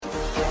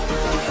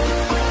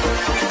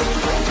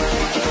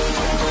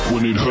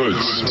When it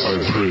hurts, I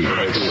pray. I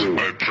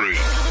pray.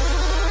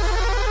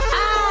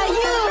 Are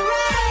you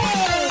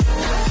ready?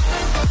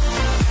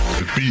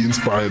 The Be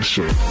Inspired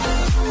Show. The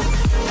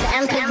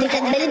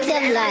unpredictability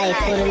of life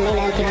will remain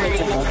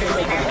unpredictable.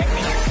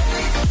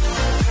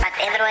 But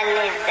everyone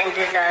needs and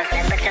deserves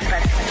a better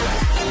person.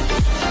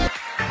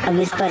 Of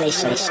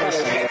inspiration.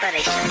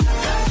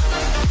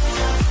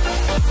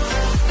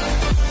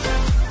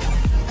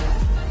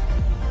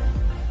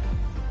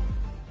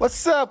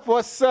 What's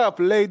up,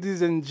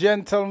 ladies and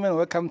gentlemen?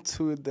 Welcome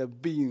to the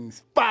Be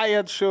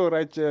Inspired Show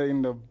right here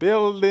in the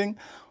building.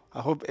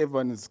 I hope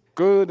everyone is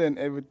good and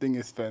everything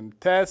is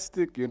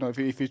fantastic. You know,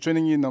 if you're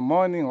tuning in the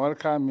morning,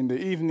 welcome. In the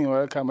evening,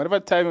 welcome. Whatever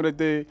time of the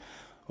day,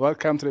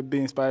 welcome to the Be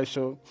Inspired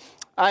Show.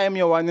 I am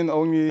your one and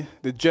only,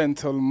 the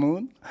Gentle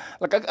Moon.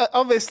 Like,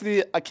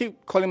 obviously, I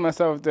keep calling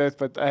myself that,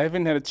 but I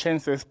haven't had a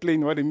chance to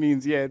explain what it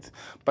means yet.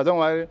 But don't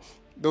worry.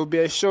 There'll be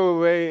a show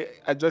where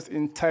I just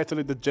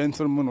entitled it The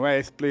Gentle Moon, where I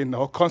explain the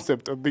whole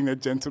concept of being a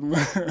gentleman.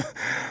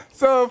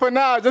 So for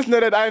now, just know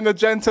that I'm the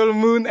Gentle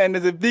Moon, and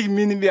there's a big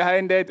meaning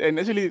behind that. And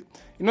actually,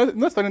 you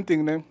know funny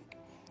thing, man?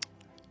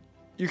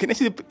 You can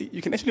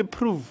actually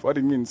prove what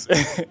it means.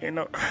 You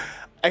know,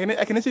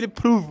 I can actually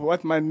prove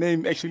what my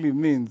name actually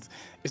means.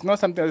 It's not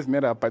something that's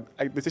made up, but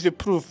there's actually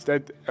proof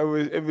that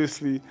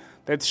obviously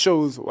that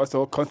shows what's the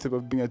whole concept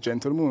of being a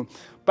gentle moon.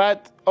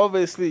 But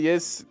obviously,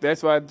 yes,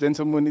 that's what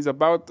gentle moon is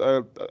about.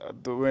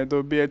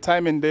 There'll be a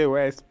time and day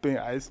where I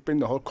explain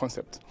the whole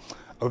concept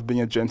of being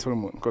a gentle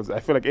moon, because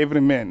I feel like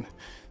every man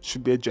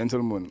should be a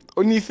gentle moon,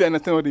 only if you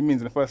understand what it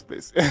means in the first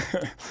place.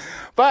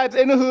 But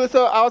anywho,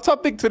 so our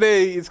topic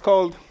today is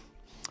called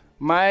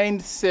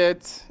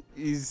Mindset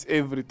is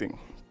Everything.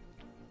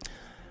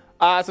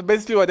 So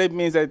basically what that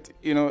means that,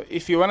 you know,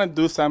 if you want to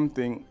do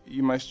something,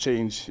 you must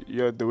change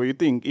the way you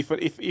think. If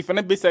you want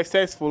to be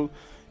successful,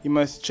 you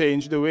must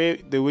change the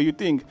way you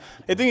think.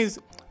 The thing is,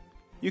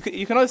 you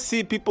cannot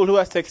see people who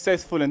are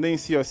successful and then you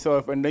see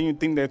yourself and then you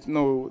think that,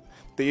 no,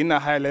 they're in a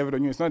higher level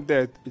than you. It's not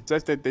that. It's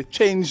just that they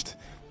changed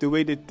the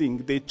way they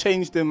think. They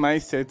changed their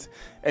mindset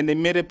and they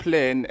made a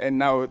plan and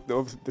now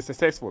they're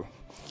successful.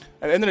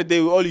 At the end of the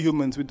day, we're all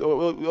humans. We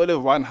all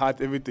have one heart,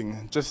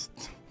 everything.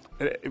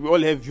 We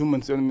all have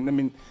humans. I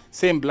mean,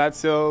 same blood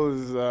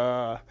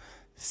cells,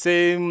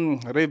 same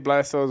red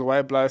blood cells,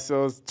 white blood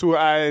cells, two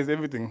eyes,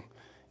 everything.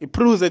 It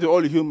proves that we're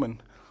all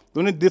human. The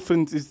only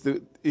difference is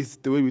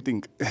the way we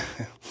think. Yeah.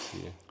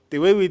 The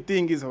way we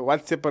think is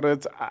what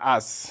separates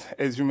us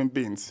as human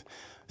beings.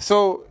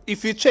 So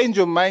if you change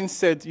your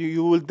mindset,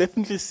 you will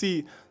definitely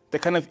see the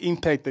kind of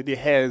impact that it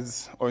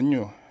has on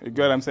you. You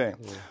get what I'm saying?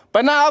 Yeah.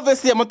 But now,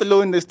 obviously, I'm not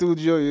alone in the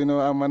studio. You know,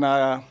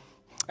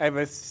 I have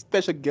a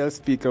special guest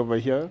speaker over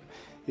here.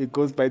 It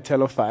goes by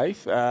Tello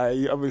 5.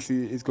 He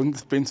obviously is going to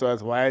explain to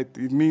us why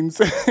it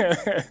means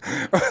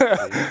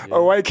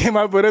or why he came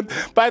up with it.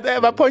 But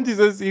my point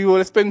is he will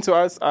explain to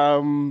us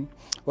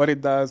what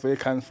it does, where it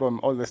comes from,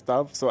 all the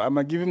stuff. So I'm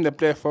going to give him the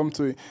platform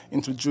to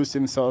introduce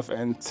himself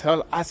and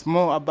tell us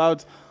more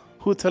about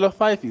who Tello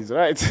 5 is,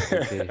 right?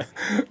 Okay.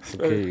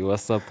 Okay,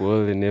 what's up,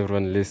 world, and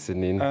everyone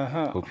listening?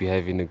 Hope you're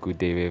having a good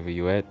day wherever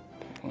you're at.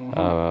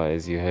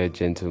 As you heard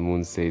Gentle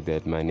Moon say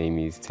that my name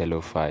is Tello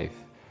 5.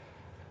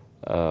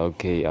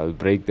 Okay, I'll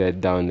break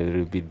that down a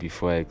little bit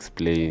before I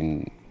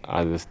explain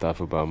other stuff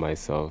about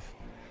myself.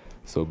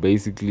 So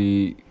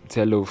basically,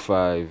 Tello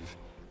 5,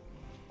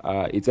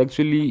 it's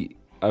actually,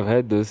 I've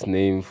had this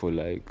name for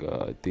like,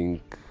 I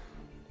think,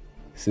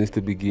 since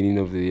the beginning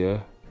of the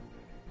year.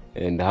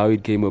 And how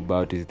it came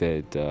about is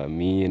that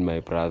me and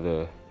my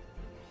brother,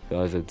 there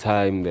was a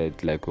time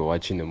that like we're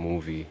watching a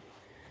movie,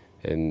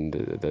 and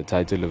the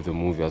title of the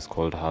movie was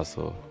called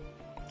Hustle.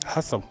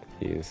 Hustle?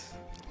 Yes.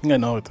 I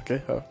know it,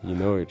 okay? You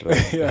know it,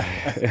 right?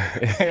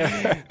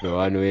 Yeah. The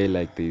one way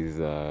like these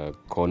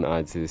con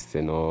artists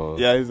and all.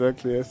 Yeah,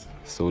 exactly, yes.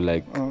 So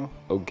like,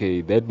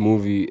 okay, that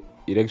movie,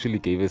 it actually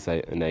gave us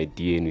an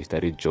idea and we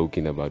started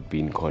joking about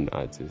being con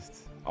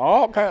artists.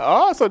 Oh, okay.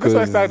 Oh, so this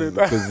I started.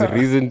 Because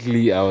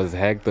recently I was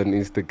hacked on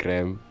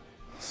Instagram,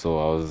 so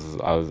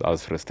I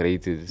was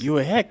frustrated. You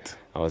were hacked?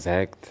 I was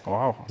hacked.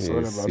 Wow.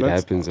 Sorry yes, about it that.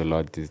 happens a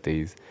lot these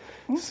days.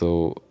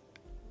 So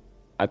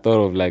I thought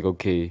of like,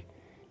 okay,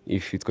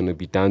 if it's gonna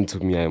be done to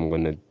me, I'm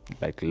gonna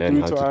like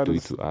learn how to do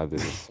it to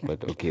others.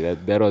 But okay,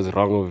 that was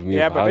wrong of me.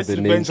 Yeah, but that's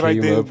revenge right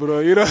there, bro.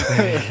 You know.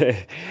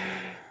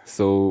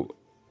 So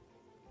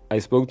I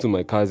spoke to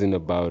my cousin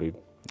about it,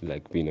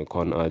 like being a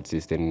con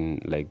artist,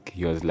 and like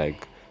he was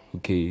like,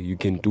 okay, you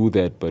can do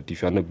that, but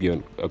if you want to be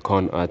a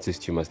con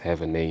artist, you must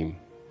have a name.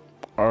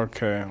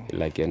 Okay.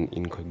 Like an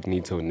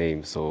incognito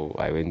name. So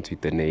I went with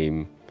the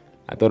name.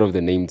 I thought of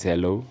the name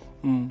Tello.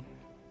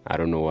 I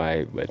don't know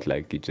why, but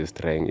like it just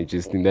rang. It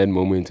just in that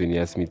moment when he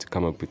asked me to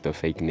come up with a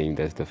fake name,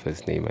 that's the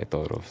first name I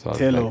thought of. So I was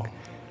Tello. like,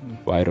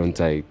 why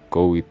don't I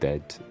go with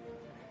that?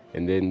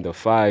 And then the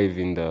 5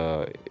 in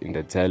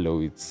the Tello,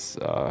 it's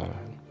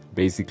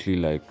basically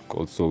like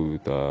also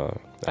with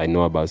I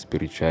know about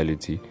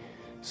spirituality.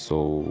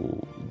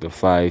 So the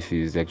 5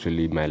 is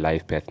actually my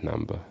life path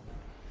number.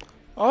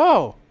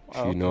 Oh,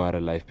 If you know what a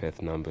life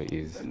path number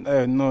is.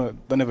 No,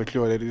 don't have a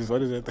clue what it is.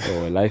 What is it?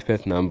 So a life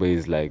path number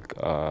is like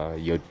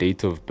your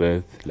date of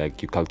birth.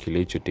 Like you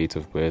calculate your date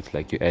of birth.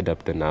 Like you add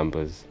up the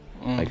numbers.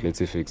 Like let's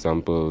say, for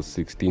example,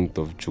 16th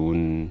of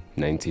June,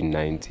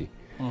 1990.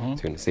 So you're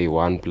going to say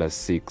 1 plus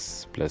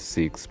 6 plus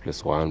 6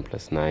 plus 1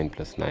 plus 9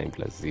 plus 9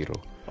 plus 0.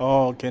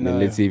 Oh, okay. And then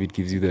let's say if it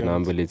gives you the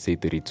number, let's say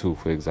 32,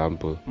 for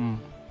example.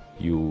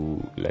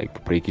 You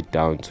like break it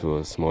down to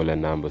a smaller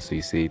number. So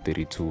you say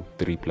 32,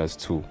 3 plus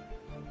 2,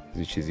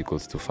 which is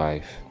equals to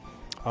 5.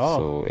 Oh.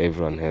 So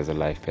everyone has a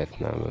life path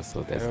number.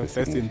 So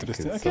that's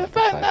interesting. Okay,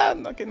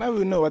 fine. Okay, now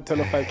we know what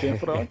Telo5 came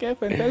from. Okay,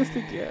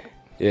 fantastic. Yeah.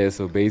 Yeah,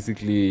 so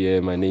basically,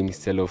 my name is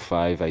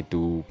Telo5. I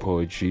do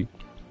poetry.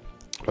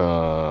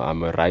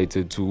 I'm a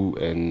writer too,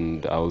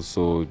 and I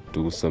also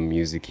do some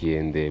music here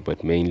and there,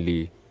 but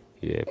mainly,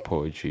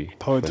 poetry.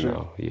 Poetry. For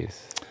now,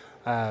 yes.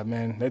 Ah,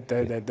 man,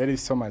 that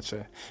is so much.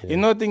 You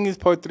know, the thing is,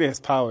 poetry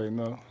has power, you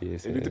know.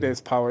 Yes, it has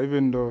power,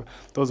 even though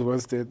those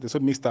words, they're so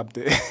mixed up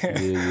there.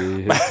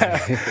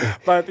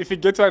 But if you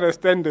get to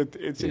understand it,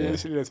 it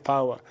initially has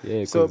power.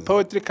 Yeah, so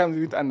poetry comes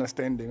with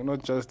understanding,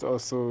 not just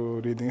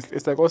also reading.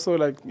 It's like also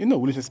like, you know,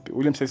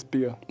 William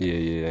Shakespeare.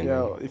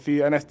 Yeah. If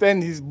you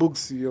understand his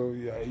books,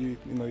 you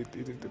know,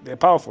 they're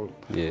powerful.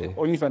 Yeah.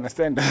 Only if you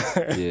understand.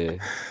 Yeah.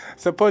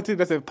 So poetry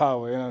does have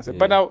power, you know. So,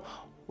 but now,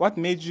 what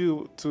made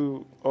you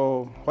to,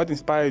 or what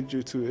inspired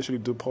you to actually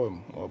do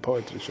poem or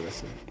poetry, should I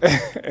say?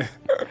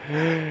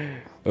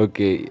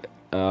 Okay,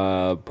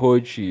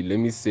 poetry, let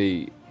me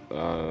say,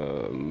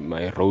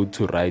 my road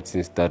to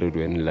writing started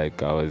when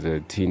like I was a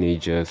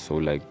teenager, so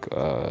like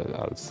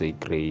I would say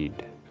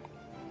grade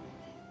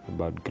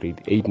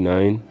 8,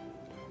 9.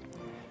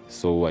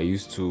 So I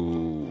used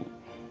to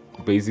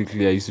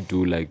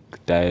do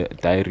like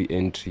diary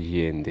entry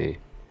here and there.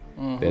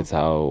 That's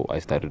how I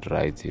started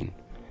writing.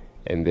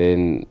 And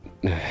then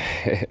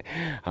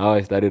how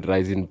I started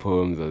writing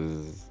poems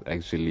was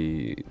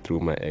actually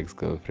through my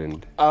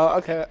ex-girlfriend. Oh,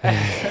 okay.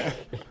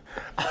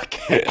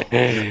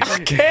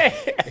 Okay.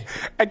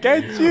 I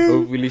get you.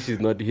 Hopefully she's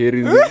not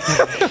hearing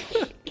this.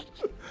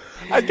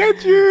 I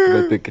get you.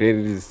 But the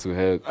credit is to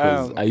her,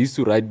 because I used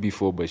to write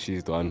before, but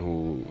she's the one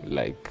who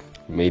like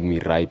made me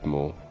write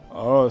more.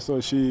 Oh, so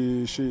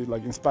she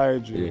like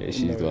inspired you. Yeah,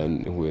 she's the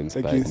one who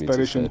inspired me. Taking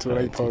inspiration to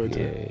write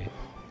poetry. Yeah.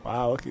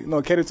 Wow, okay.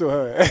 No, credit to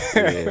her.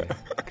 Yeah,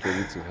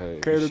 credit to her.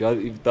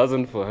 If it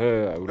wasn't for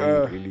her, I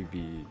wouldn't really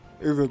be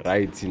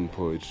writing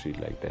poetry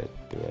like that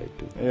the way I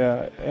do.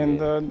 Yeah, and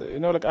you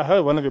know, like I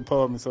heard one of your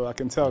poems, so I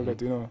can tell that,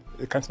 you know,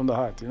 it comes from the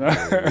heart, you know.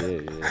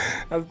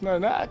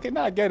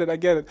 I get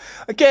it.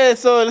 Okay,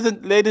 so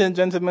listen, ladies and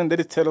gentlemen, that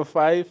is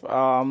Telo5.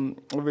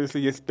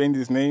 Obviously, he explained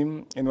his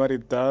name and what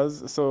it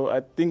does. So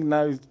I think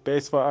now it's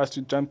best for us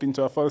to jump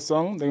into our first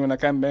song. Then when I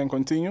come back and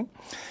continue,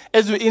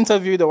 as we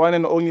interview the one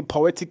and only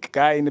poetic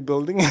guy in the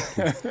building,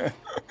 Mr.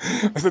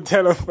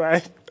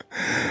 Telo5.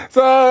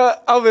 So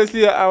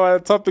obviously, our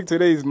topic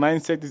today is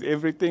mindset is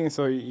everything.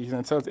 So he's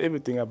gonna tell us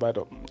everything about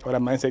what a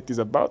mindset is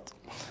about.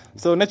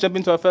 So let's jump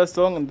into our first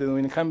song, and then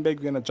when we come back,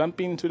 we're gonna jump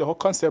into the whole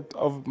concept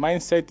of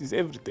mindset is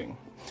everything.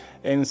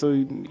 And so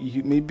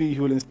maybe he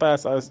will inspire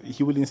us.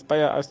 He will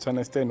inspire us to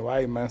understand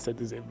why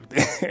mindset is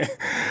everything.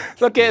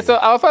 So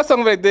our first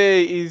song right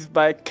there is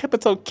by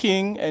Capital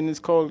King, and it's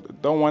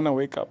called "Don't Wanna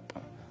Wake Up."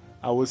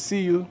 I will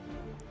see you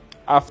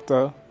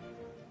after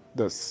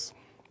this.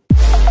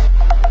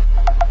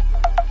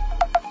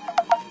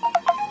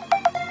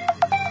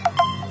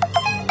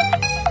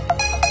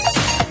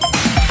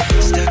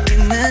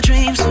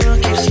 Dreams, so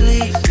don't keep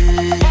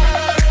sleeping.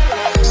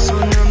 So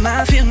numb,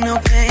 I feel no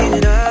pain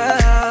at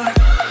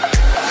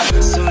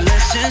all. So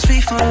let's just be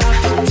for love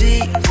for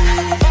deep.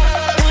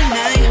 One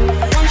night,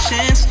 one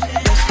chance,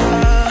 let's go.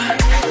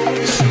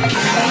 So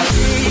can we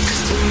take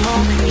just a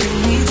moment? Can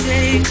we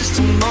take just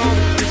a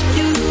moment with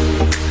you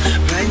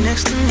right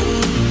next to me?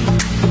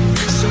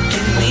 So can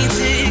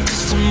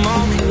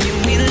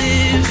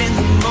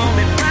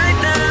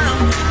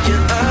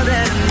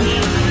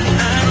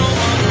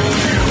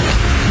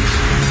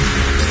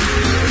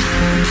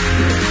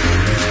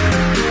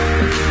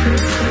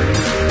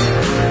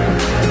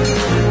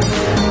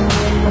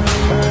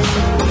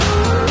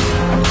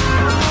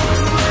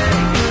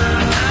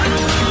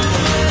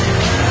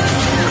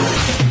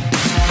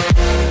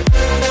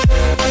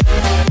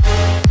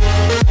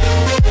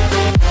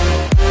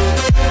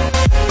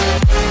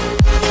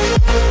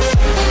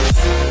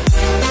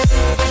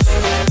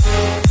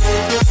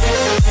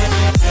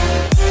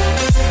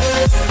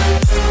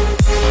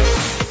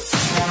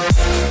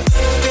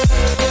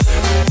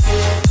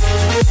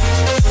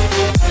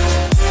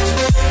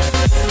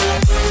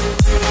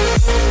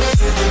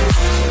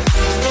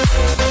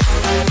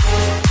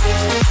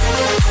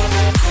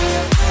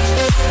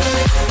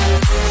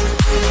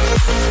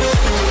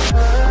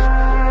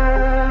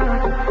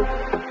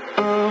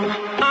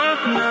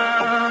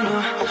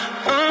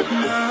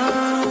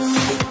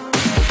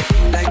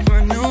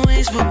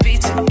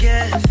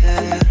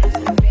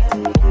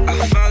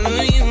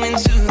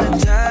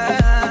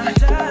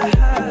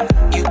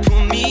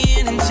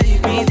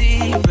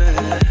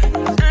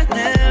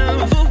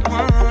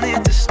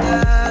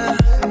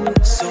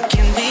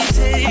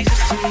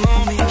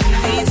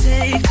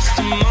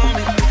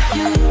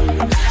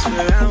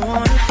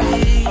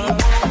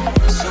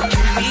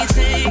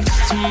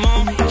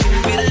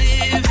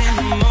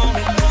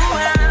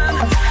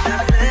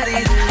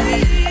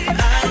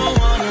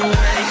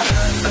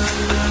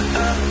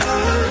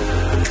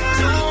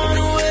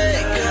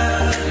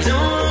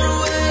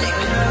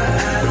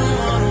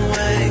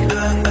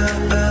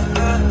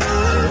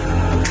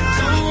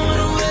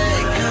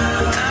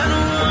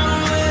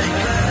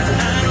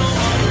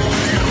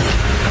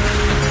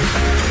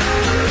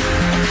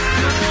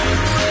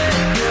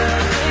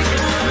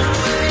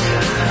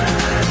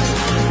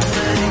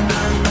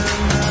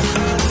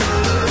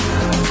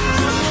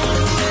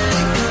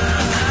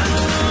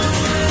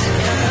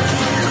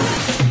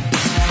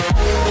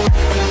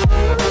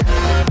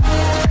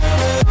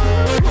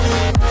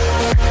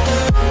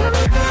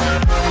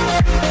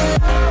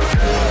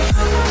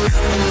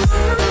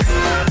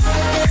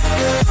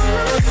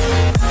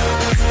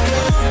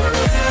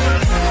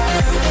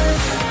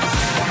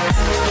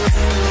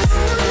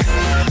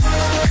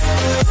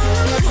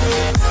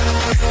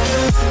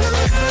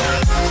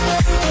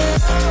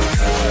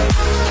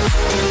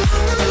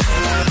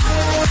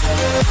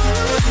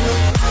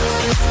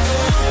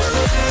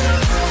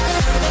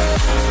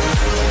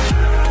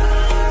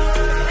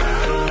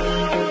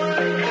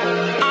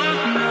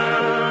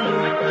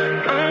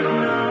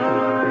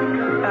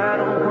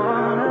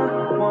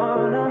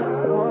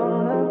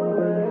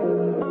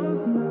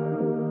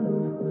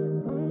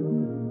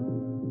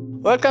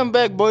Welcome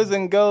back, boys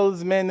and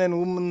girls, men and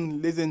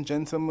women, ladies and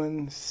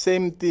gentlemen.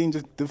 Same thing,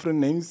 just different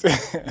names.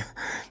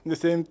 The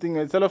same thing.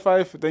 Telo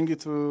 5, thank you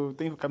for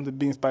coming to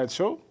Be Inspired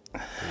Show.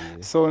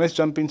 So let's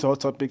jump into our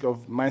topic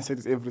of mindset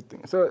is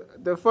everything. So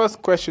the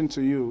first question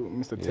to you,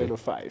 Mr. Telo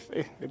 5.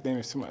 That name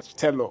is too much.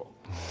 Telo.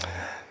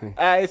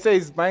 It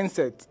says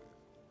mindset.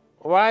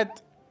 What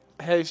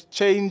has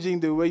changing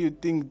the way you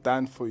think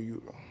done for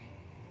you?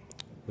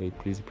 Wait,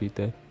 please repeat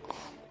that.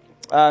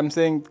 I'm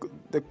saying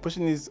the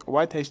question is,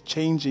 what has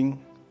changing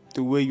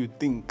the way you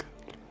think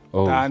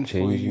done for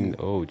you?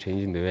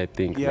 Changing the way I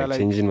think. Yeah, like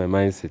changing my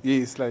mindset.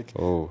 Yes, like.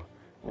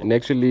 And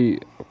actually,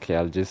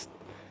 it's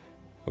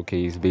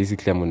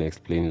basically I'm gonna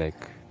explain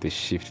like the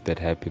shift that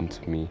happened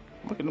to me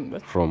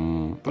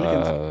from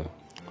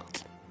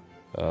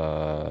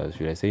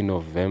should I say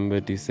November,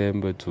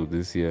 December to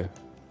this year.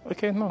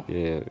 Okay, no.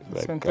 Yeah,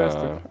 that's like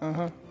fantastic.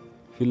 I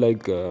feel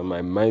like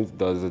my mind,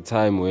 there was a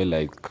time where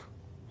like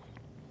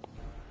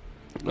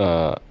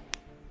I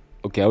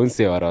wouldn't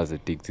say what I was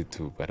addicted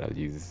to, but I'll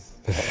use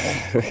but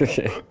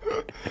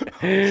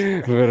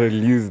I'll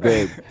use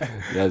that.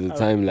 There was a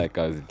time like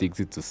I was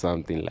addicted to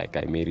something, like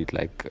I made it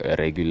like a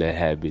regular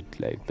habit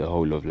like the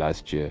whole of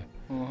last year.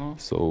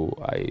 So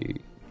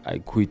I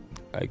quit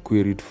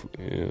it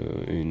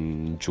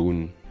in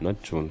June.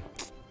 Not June.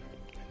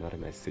 What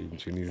am I saying?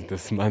 June is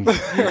this month.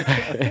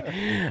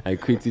 I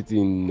quit it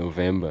in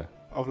November.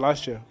 Of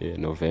last year? Yeah,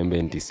 November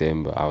and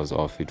December. I was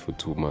off it for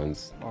 2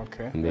 months.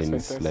 Okay. And then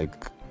that's it's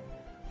fantastic.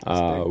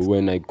 like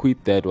when I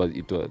quit, that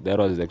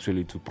was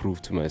actually to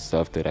prove to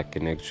myself that I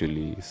can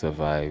actually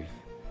survive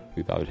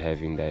without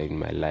having that in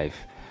my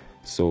life.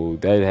 So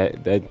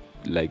that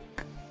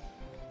like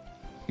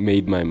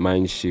made my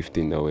mind shift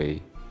in a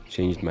way,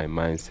 changed my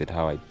mindset,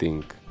 how I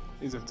think.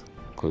 Is it?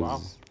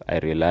 Because I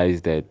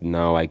realized that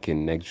now I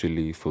can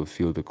actually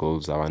fulfill the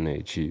goals I want to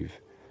achieve.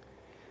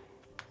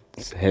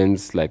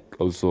 Hence, like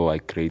also I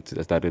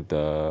started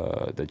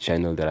the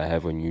channel that I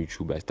have on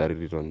YouTube. I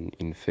started it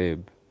in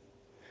Feb,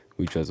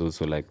 which was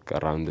also like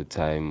around the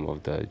time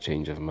of the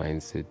change of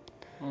mindset.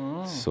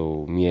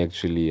 So me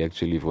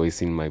actually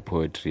voicing my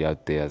poetry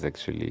out there is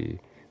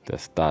actually the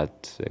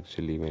start.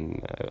 Actually,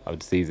 when I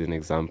would say is an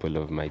example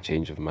of my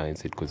change of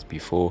mindset. Because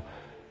before,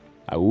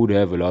 I would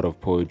have a lot of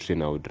poetry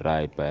and I would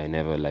write, but I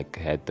never like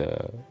had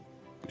the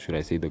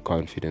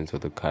confidence or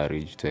the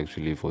courage to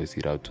actually voice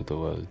it out to the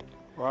world.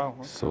 Wow.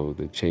 Okay. So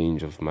the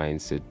change of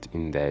mindset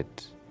in that.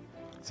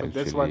 So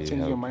that's what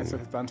changing your mindset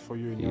has done for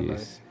you in your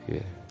life.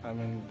 Yeah. I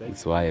mean,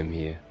 that's why I'm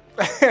here.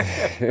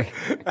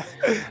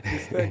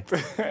 Respect.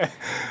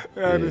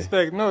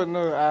 Respect.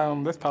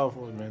 No. That's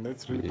powerful, man.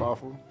 That's really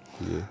powerful.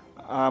 Yeah.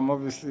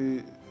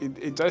 Obviously,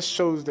 it just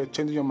shows that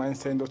changing your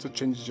mindset also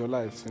changes your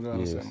life. You know what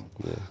I'm saying?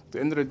 Yeah. At the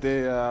end of the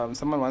day,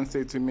 someone once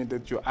said to me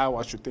that you are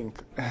what you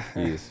think.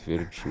 Yes,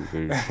 very true.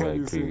 Very true. I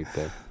agree with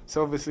that.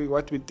 So obviously,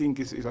 what we think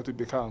is what we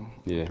become.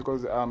 Yeah.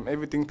 Because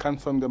everything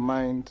comes from the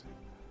mind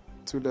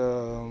to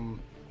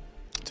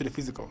the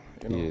physical.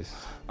 You know? Yes.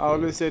 I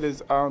always say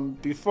this: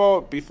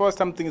 before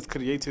something is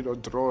created or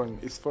drawn,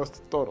 it's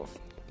first thought of.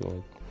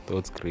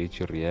 Thoughts create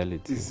your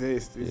reality.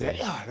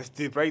 That's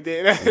deep right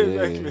there.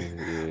 Exactly.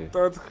 Yeah.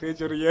 Thoughts create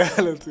your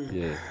reality.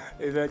 Yeah.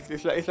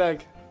 It's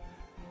like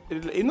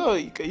you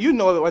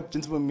know what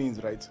gentleman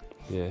means, right?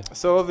 Yeah.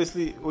 So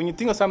obviously, when you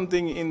think of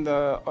something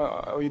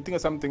when you think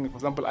of something, for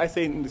example, I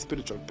say in the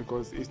spiritual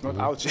because it's not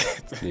out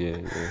yet. Yeah.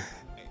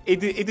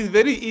 It is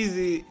very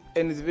easy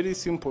and it's very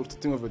simple to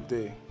think of a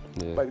day.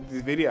 Yeah. But it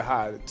is very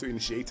hard to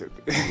initiate it.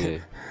 Yeah.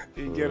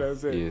 You get what I'm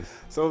saying? Yes.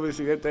 So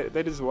obviously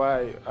that is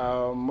why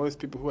most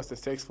people who are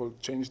successful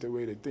change the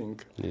way they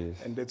think.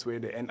 Yes. And that's where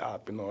they end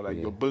up,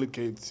 your Bill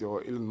Gates,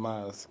 your Elon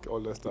Musk,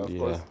 all that stuff. Yeah.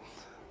 Because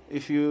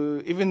if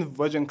you, even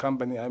Virgin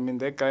Company, I mean,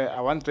 that guy,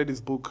 I once read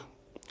his book.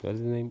 What's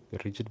his name?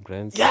 Richard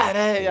Branson?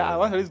 Yeah, I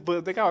once read his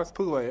book. That guy was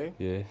cool, eh?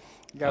 Yeah.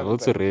 Yeah, I've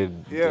also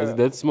read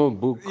that small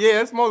book. Yeah,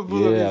 that small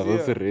book. Yeah, I've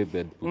also read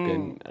that book,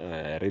 and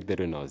I read that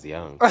when I was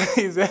young.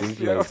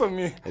 Exactly, like, also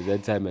me. At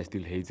that time, I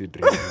still hated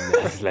reading.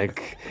 I was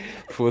like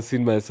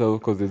forcing myself,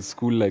 because at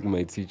school, like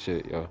my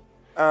teacher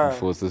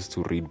forces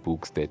to read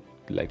books that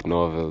like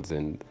novels,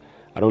 and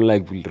I don't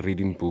like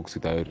reading books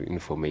without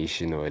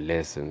information or a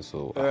lesson.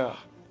 So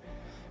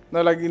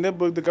no, like in that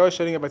book, the guy was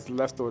sharing about his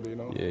life story.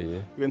 Yeah.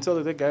 You can tell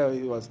that the guy,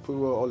 he was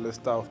poor, all the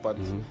stuff, but.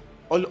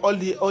 All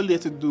he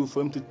had to do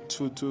for him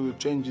to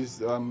change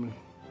his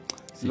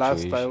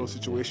lifestyle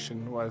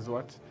situation was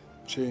what?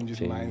 Change his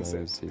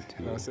mindset. You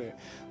know what I'm saying?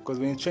 Because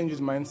when he changed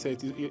his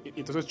mindset,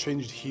 it also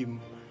changed him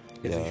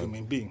as a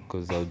human being.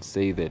 Because I would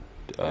say that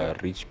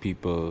rich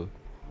people,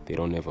 they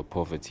don't have a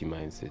poverty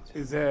mindset.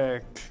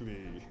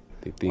 Exactly.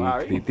 They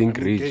think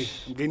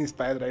rich. I'm getting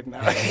inspired right now.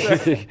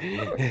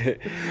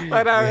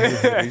 But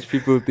rich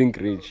people think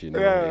rich, you know.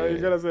 Yeah, you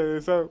gotta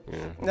say. So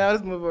now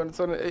let's move on.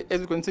 So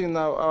as we continue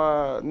now,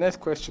 our next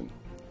question.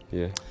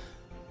 Yeah.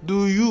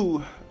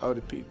 I'll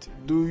repeat,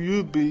 do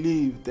you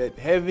believe that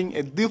having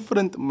a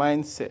different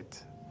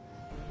mindset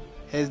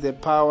has the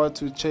power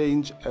to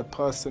change a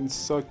person's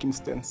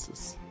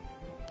circumstances?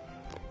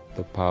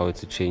 the power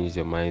to change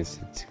their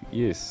mindset.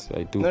 Yes,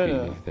 I do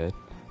believe that.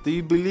 Do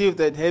you believe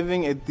that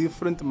having a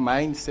different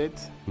mindset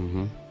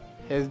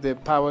has the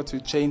power to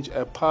change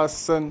a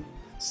person's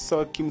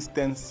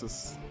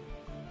circumstances?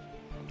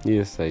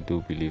 Yes, I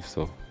do believe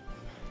so.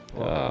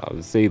 I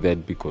would say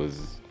that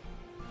because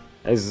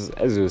as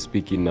we're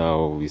speaking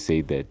now, we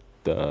say that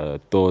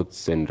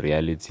thoughts and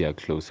reality are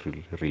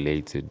closely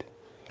related,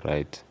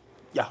 right?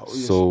 Yeah.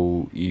 Yes.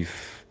 So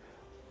if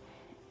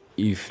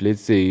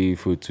let's say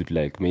if we to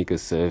like make a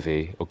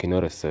survey, okay,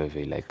 not a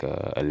survey, like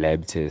a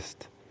lab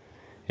test,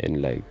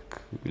 and like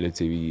let's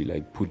say we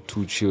like put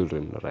two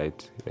children,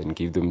 right, and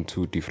give them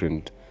two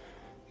different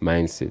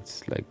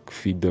mindsets, like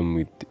feed them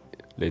with,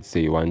 let's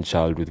say, one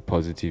child with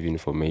positive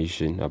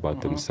information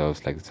about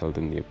themselves, like tell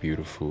them they're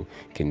beautiful,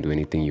 can do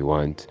anything you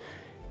want,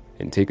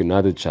 and take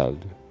another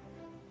child,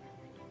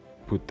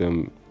 put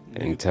them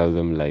and tell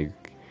them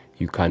like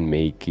you can't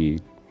make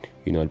it,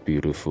 you're not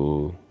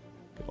beautiful,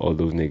 all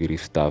those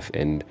negative stuff.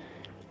 And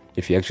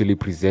if you actually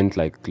present,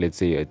 like, let's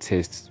say, a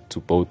test to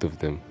both of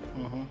them,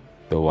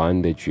 the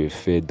one that you have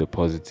fed the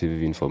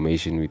positive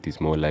information with is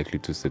more likely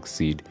to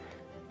succeed,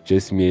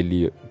 just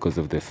merely because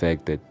of the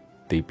fact that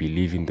they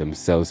believe in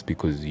themselves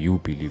because you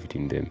believed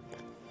in them.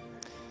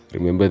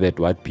 Remember that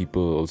what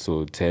people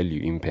also tell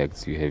you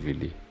impacts you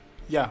heavily.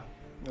 Yeah.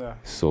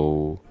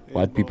 So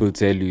what people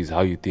tell you is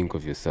how you think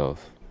of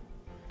yourself.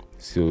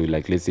 So,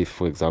 like, let's say,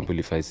 for example,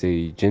 if I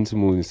say,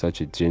 Gentleman is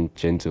such a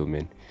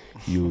gentleman,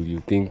 you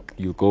think,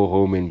 you go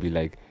home and be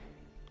like,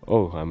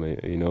 oh,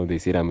 they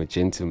said I'm a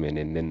gentleman.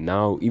 And then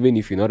now, even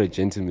if you're not a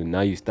gentleman,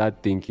 now you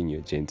start thinking you're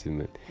a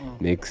gentleman.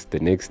 The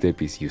next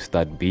step is you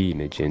start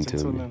being a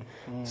gentleman.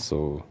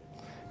 So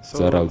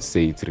what I would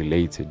say, it's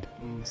related.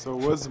 So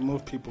words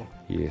move people.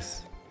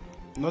 Yes.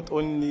 Not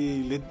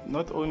only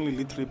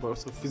literally, but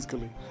also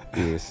physically.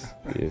 Yes,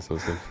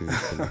 also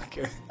physically.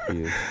 Okay.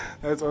 Yes.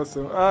 That's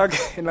awesome.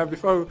 Okay, now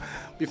before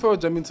we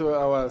jump into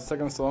our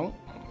second song,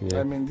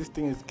 I mean, this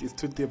thing is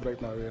too deep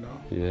right now, you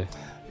know. Yeah.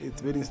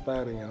 It's very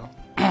inspiring, you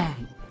know.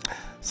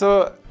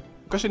 So,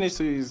 question is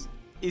to you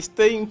is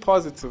staying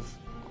positive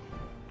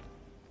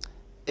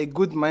a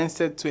good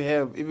mindset to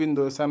have, even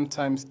though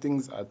sometimes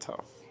things are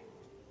tough?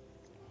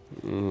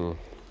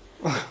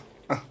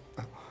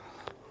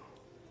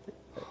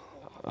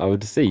 I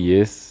would say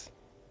yes.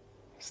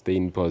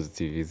 Staying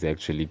positive is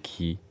actually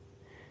key,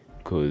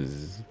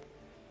 because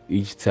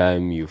each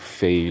time you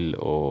fail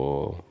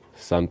or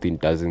something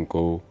doesn't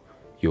go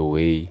your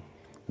way,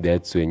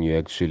 that's when you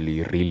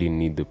actually really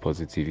need the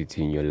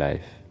positivity in your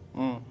life.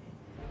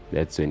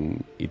 That's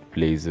when it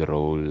plays a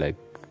role, like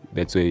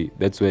that's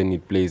when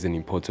it plays an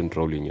important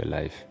role in your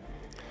life.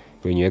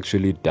 When you're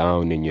actually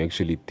down and you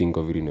actually think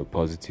of it in a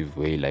positive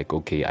way, like,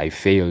 okay, I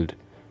failed,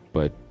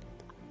 but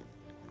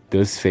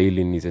this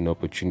failing is an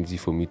opportunity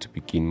for me to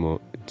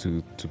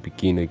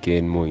begin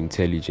again more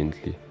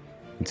intelligently.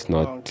 It's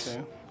not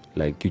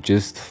like you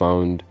just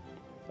found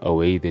a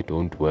way that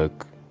won't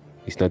work.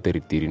 It's not that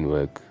it didn't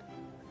work.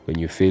 When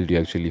you failed, you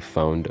actually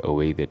found a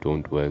way that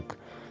won't work.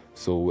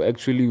 So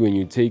actually, when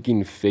you take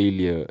in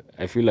failure,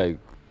 I feel like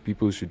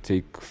people should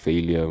take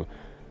failure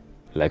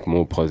like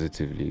more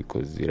positively,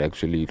 because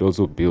it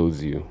also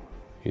builds you,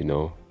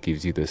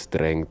 gives you the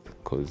strength.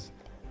 Because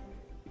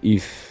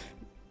if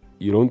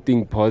you don't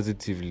think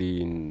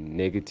positively in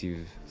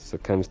negative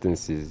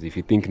circumstances, if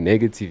you think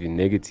negative in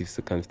negative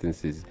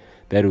circumstances,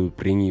 that will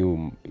bring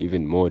you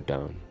even more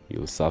down.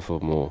 You'll suffer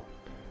more.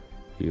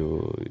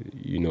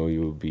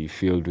 You'll be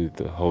filled with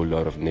a whole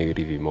lot of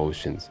negative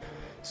emotions.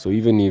 So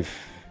even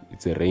if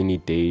it's a rainy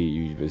day,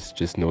 you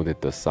just know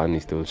that the sun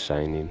is still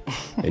shining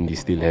and you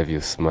still have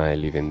your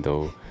smile, even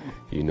though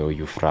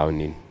you're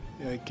frowning.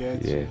 Yeah, I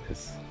get you. Yeah,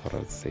 that's what I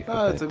would say.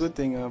 It's a good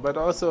thing, but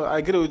also I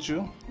agree with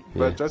you.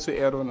 But just to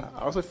add on, I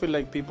also feel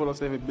like people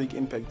also have a big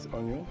impact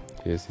on you.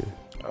 Yes.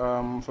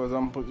 For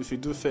example, if you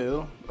do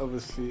fail,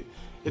 obviously,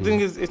 the thing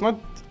is, it's not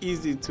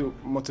easy to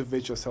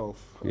motivate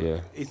yourself. Yeah.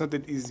 It's not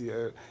that easy.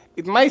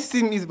 It might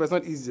seem easy, but it's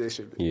not easy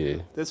actually. Yeah.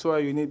 That's why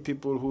you need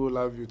people who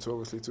love you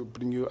to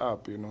bring you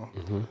up.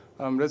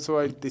 That's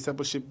why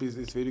discipleship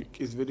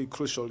is very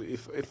crucial.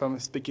 If I'm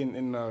speaking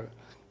in a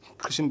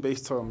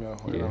Christian-based term, you know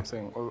what I'm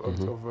saying,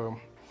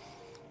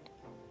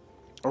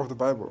 of the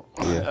Bible,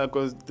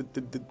 because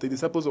the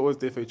disciples are always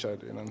there for each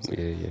other. You know what I'm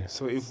saying? Yeah.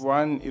 So if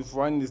one is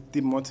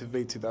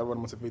demotivated, the other one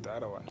motivate the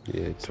other one.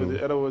 Yeah. So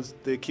the other ones,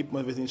 they keep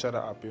motivating each other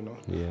up.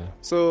 Yeah.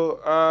 So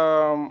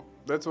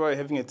that's why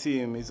having a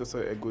team is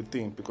also a good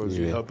thing, because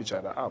you help each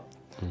other up.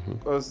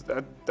 Because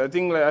I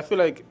think, like, I feel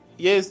like,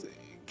 yes,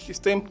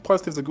 staying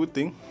positive is a good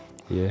thing.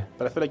 Yeah.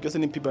 But I feel like you also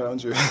need people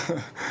around you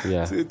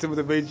to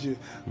motivate you.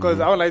 Because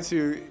I would like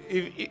to,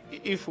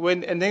 if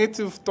when a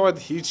negative thought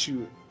hits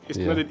you, it's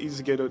not that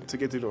easy to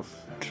get it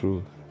off.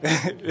 True.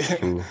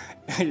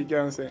 You get what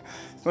I'm saying?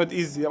 It's not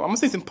easy. I'm not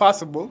saying it's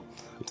impossible.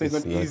 It's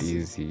not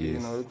easy.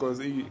 Yes.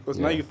 Because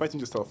now you're fighting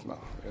yourself now.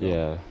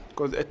 Yeah.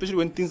 Because especially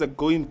when things are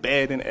going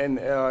bad and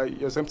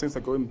your things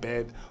are going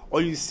bad,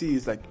 all you see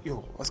is like, yo,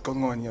 what's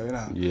going on here?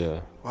 Yeah.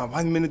 Wow,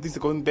 1 minute things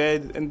are going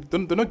bad, and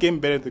they're not getting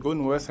better. They're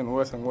going worse and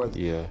worse and worse.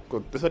 Yeah.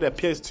 Because that's what it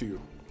appears to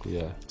you.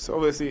 Yeah. So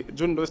obviously,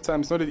 during those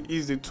times, it's not that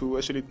easy to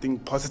actually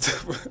think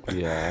positive.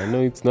 Yeah, I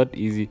know it's not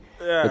easy.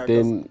 Yeah, but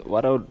then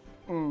what I would,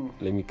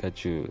 let me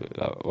cut you,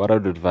 what I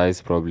would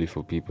advise probably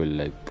for people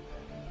like,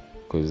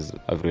 because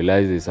I've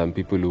realized there's some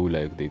people who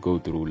like, they go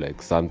through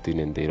like something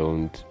and they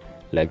don't,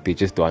 like they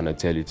just don't want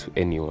to tell it to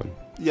anyone.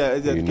 Yeah,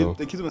 you know?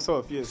 they keep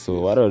themselves, yes. So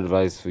what I would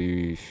advise for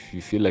you, if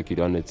you feel like you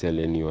don't want to tell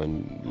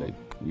anyone, like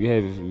we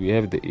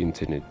have the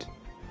internet.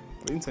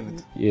 The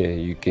internet? Yeah,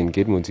 you can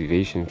get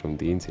motivation from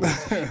the internet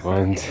if you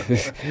want.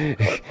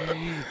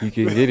 You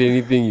can get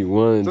anything you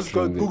want. Just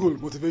go Google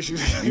motivation.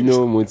 You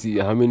know,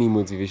 how many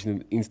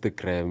motivational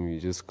Instagram you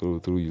just scroll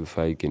through, you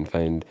can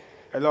find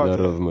a lot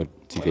of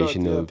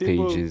motivational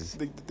pages.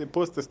 They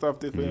post the stuff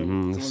they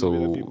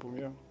so people,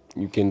 yeah.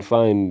 You can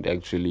find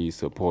actually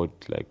support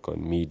like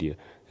on media.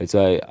 That's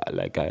why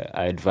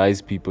I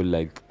advise people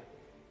like,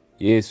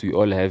 yes, we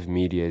all have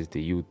media as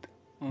the youth,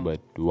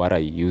 but what are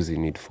you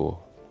using it for?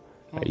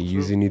 Are you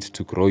using it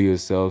to grow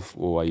yourself,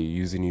 or are you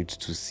using it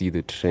to see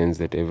the trends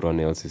that everyone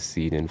else is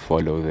seeing and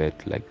follow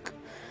that, like,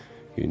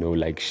 you know,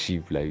 like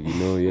sheep, like, you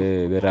know,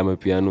 yeah, that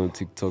Amapiano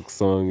TikTok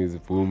song is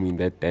booming,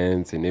 that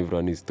dance, and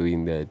everyone is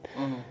doing that.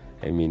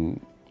 I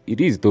mean, it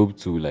is dope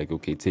to, like,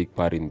 okay, take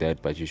part in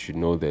that, but you should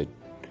know that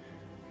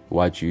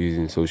what you're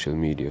using social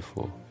media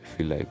for. I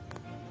feel like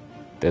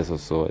that's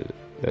also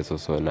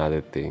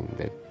another thing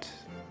that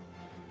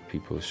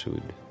people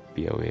should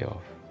be aware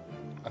of.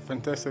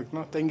 Fantastic.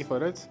 No, thank you for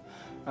that.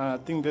 I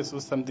think this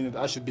was something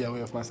that I should be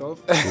aware of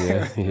myself.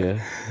 Yeah.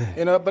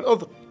 You know, but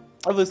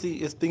obviously,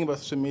 it's thinking about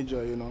social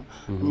media, you know.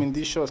 I mean,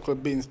 these shows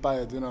could be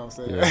inspired, you know.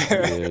 So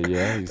yeah.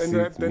 You see,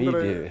 it's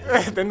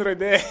media. Then right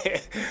there,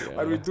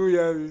 what we do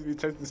here, we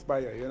try to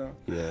inspire, you know.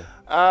 Yeah.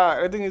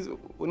 The thing is,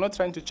 we're not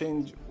trying to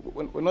change.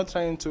 We're not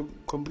trying to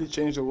completely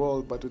change the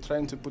world, but we're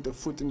trying to put a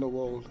foot in the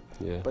world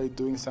by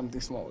doing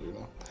something small, you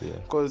know. Yeah.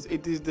 Because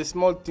it is the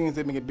small things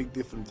that make a big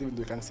difference, even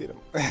though you can't see them.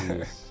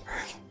 Yes.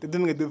 They do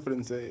make a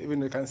difference, even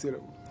though you can't see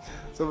them.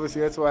 So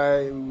obviously, that's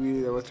why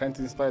we were trying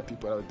to inspire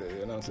people out there,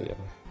 you know what I'm saying?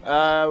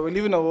 Yeah. We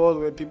live in a world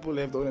where people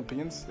have their own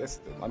opinions.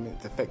 It's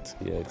a fact.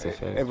 Yeah, it's a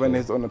fact. Everyone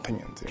has their own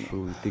opinions. You know?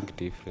 True, we think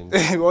different.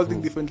 We all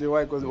think differently.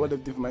 Why? Because we all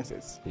have different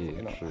mindsets. Yeah,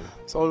 you know? true.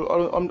 So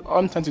all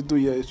I'm trying to do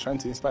here is trying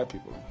to inspire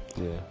people.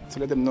 Yeah. To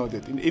let them know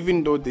that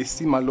even though they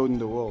seem alone in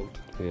the world,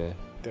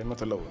 they're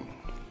not alone.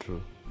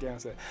 True. Yeah,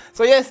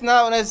 so yes,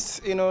 now let's,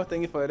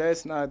 thank you for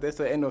that. Now that's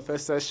the end of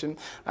first session.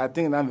 I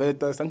think I'm very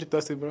thirsty. Aren't you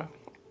thirsty, bro?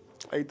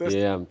 Are you thirsty?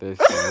 Yeah, I'm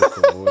thirsty. I'm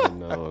some water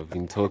now. I've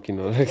been talking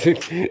all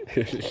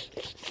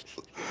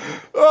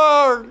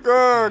Oh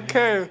God,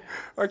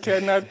 okay.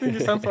 Now I think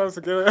it's time for us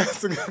to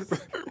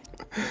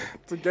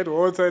get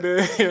water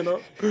there,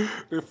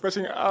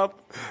 refreshing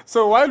up.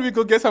 So while we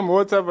go get some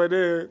water by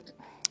there,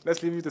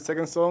 let's leave you the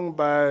second song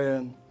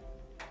by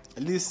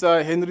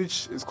Lisa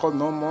Henrich. It's called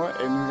No More,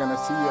 and we're gonna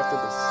see you after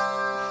this.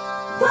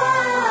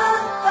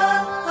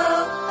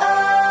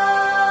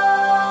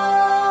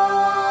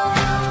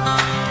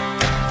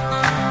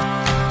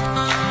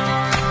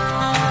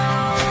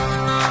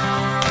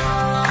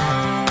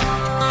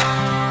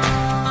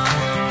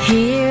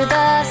 Hear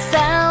the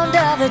sound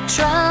of a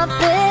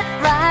trumpet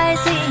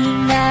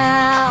rising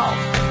now.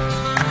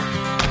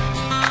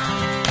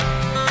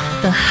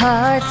 The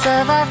hearts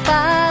of our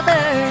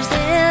fathers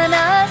in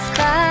us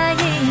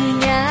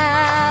crying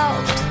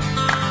out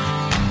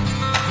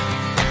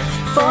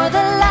for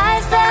the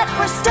lives that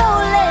were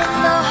stolen,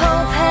 the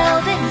hope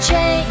held in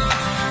chains.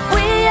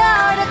 We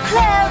are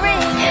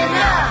declaring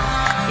enough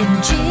in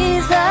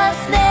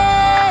Jesus' name.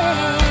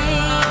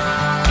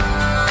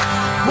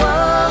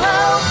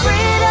 Whoa,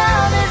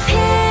 freedom is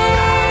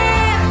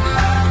here.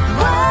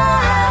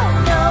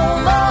 Whoa, no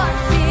more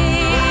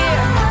fear.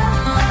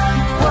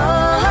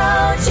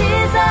 Whoa,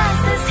 Jesus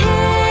is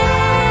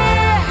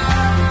here.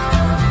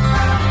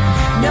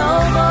 No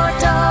more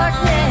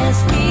darkness,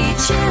 we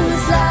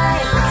choose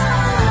light.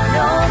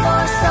 No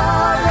more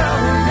sorrow,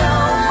 no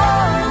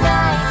more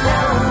night,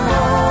 no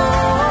more.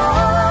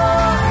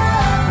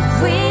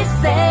 We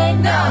say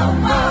no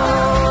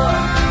more.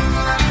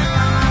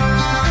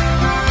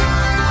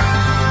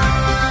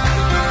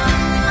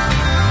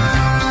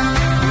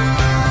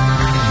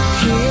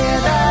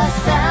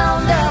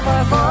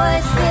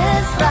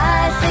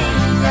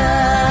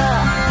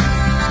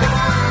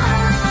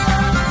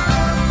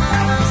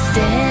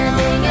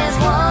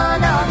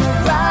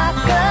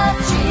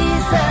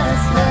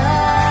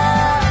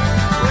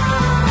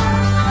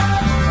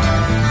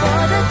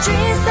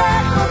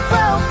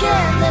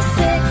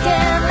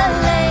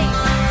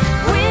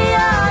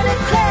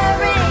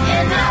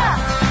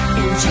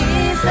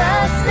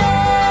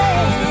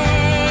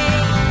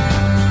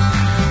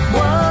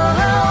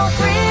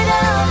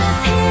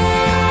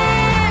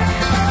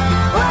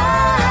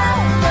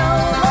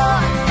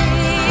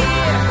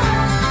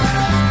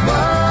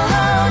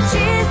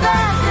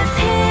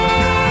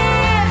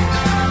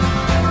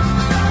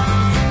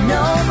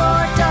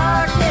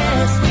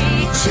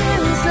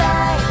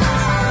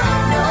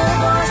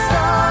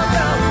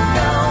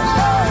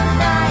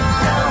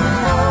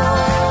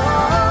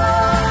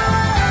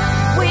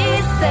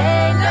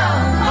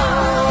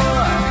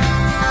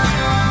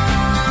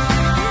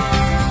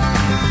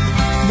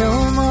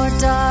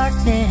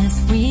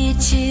 we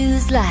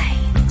choose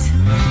light.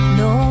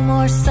 No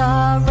more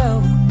sorrow,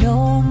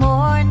 no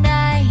more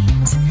night.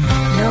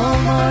 No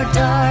more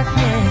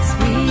darkness,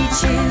 we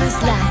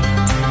choose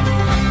light.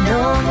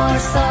 No more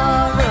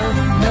sorrow,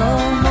 no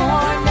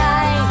more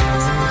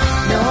night.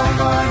 No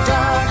more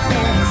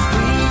darkness,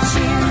 we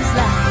choose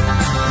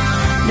light.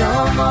 No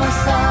more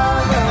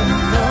sorrow,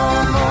 no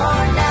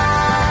more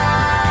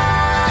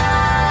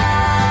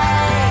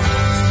night.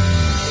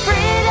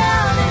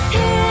 Freedom is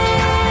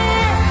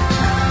here.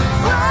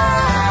 Whoa,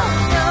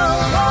 no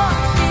more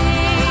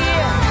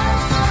fear.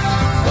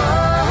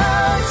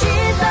 Whoa,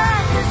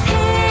 Jesus is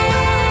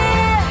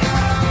here.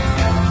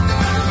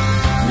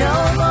 No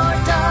more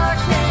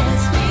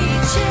darkness, we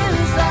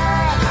choose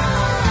light.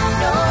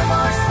 No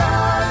more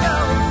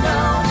sorrow, no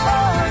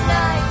more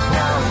night,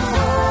 no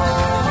more.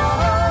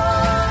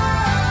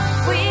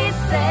 We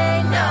say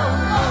no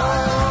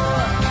more.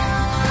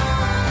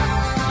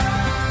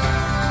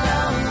 No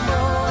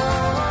more.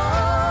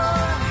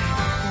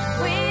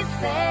 We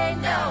say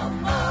no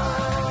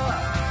more.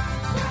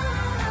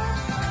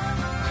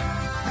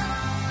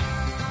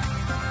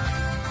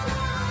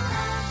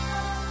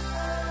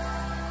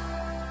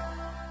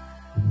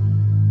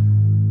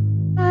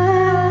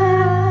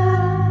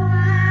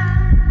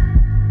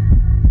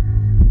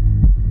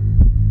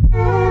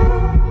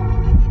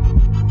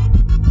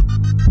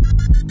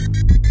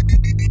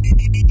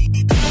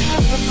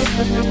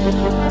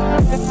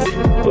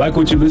 Like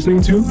what you're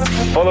listening to?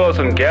 Follow us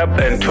on Gap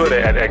and Twitter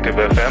at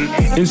ActiveFM,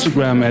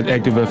 Instagram at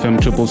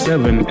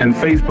ActiveFM777, and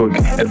Facebook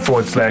at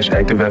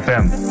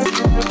 /ActiveFM.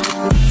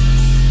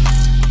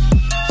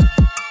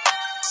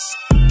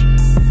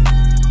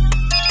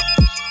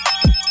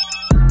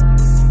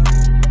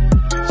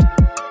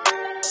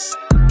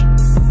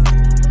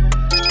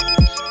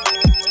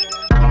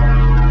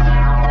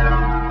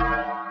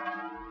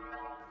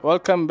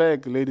 Welcome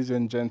back, ladies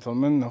and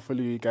gentlemen.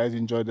 Hopefully you guys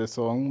enjoyed the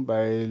song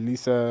by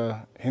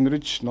Lisa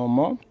Henrich, No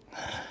More.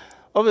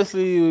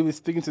 Obviously, we'll be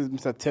speaking to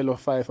Mr. Tello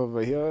 5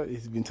 over here.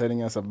 He's been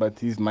telling us about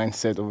his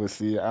mindset,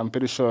 obviously. I'm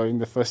pretty sure in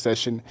the first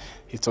session,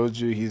 he told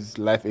you his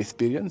life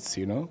experience,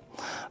 you know.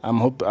 I'm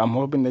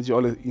hoping that you're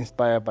all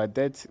inspired by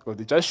that,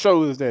 because it just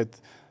shows that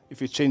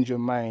if you change your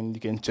mind, you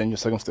can change your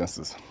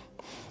circumstances.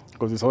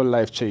 Because his whole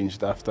life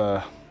changed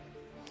after,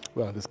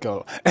 well, this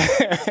girl.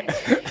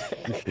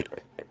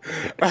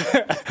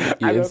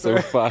 You went so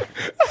far.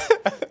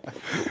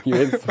 You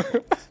went so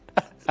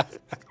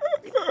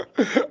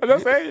I'm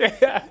just saying,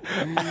 yeah.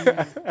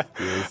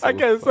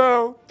 Okay,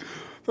 so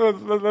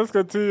let's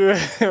continue.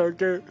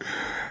 Okay.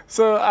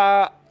 So,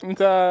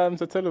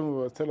 Mr.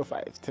 Tello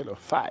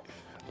 5.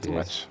 Too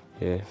much.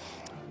 Yeah.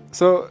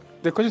 So,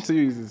 the question to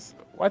you is,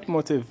 what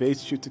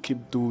motivates you to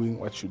keep doing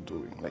what you're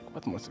doing? Like,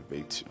 what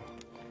motivates you?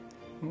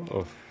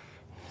 Oh,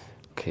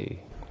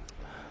 okay.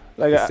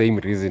 Like, The same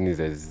reason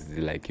is as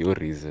like your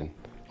reason.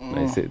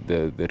 I said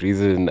the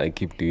reason I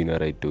keep doing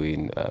what I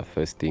do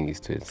first thing is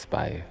to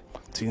inspire.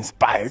 to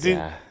inspire. Is it?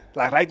 Yeah.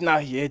 Like right now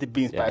here at the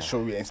Be Inspired Yeah. show,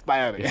 we're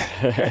inspiring.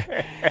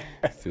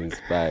 To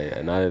inspire.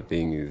 Another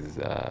thing is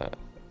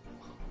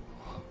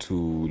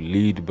to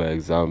lead by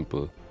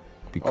example,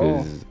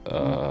 because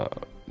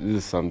this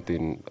is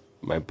something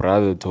my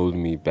brother told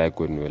me back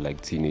when we were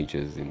like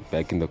teenagers, and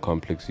back in the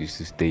complex we used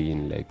to stay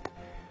in. Like,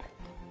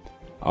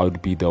 I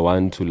would be the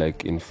one to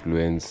like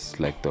influence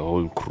like the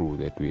whole crew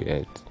that we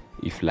had.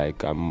 If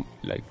like I'm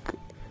like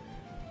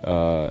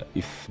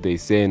if they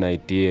say an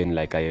idea and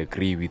like I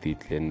agree with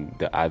it, then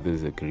the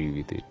others agree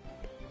with it.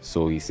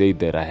 So he said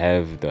that I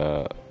have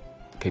the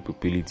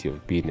capability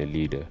of being a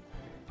leader,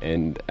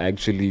 and I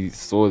actually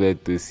saw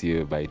that this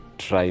year by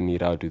trying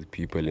it out with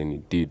people, and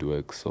it did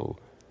work. So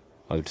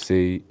I would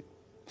say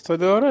So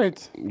they're all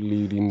right.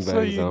 leading by So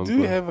example.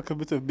 you do have a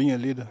capability of being a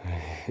leader.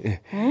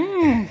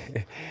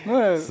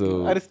 No,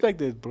 So- I respect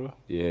that, bro.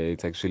 Yeah,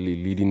 it's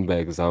actually leading by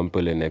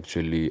example and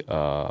actually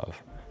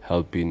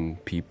helping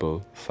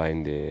people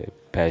find their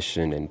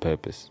passion and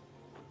purpose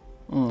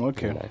in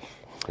Okay. life.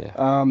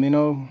 Yeah. You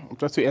know,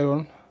 just to add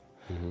on,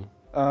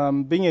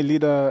 being a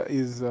leader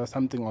is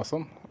something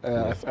awesome.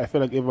 I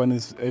feel like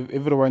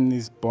everyone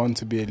is born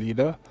to be a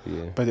leader,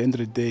 Yeah. but at the end of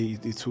the day,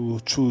 it's who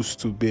choose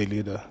to be a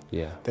leader.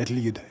 Yeah. That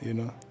lead, you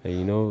know. And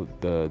you know,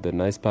 the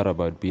nice part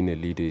about being a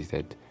leader is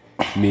that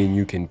me and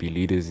you can be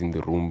leaders in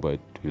the room, but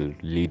we'll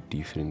lead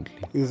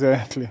differently.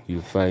 Exactly.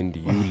 You'll find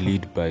you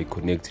lead by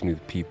connecting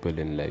with people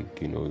and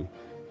like, you know,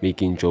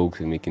 making jokes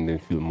and making them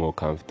feel more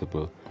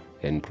comfortable.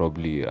 And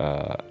probably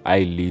I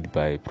lead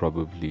by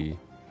probably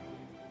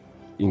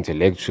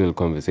intellectual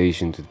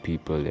conversations with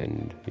people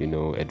and, you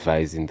know,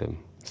 advising them.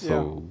 So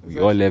Yeah, we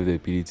all have the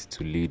ability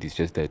to lead. It's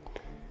just that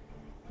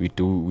we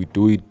do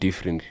it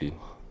differently.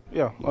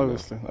 Yeah,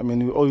 obviously. I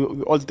mean, we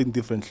all think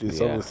differently,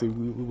 so Yeah. obviously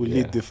we will Yeah.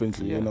 lead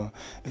differently, Yeah. you know.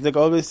 It's like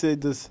I always say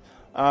this,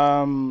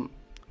 I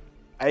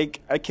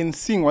can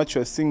sing what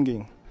you're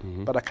singing,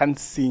 but I can't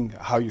sing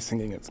how you're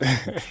singing it.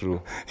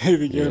 True.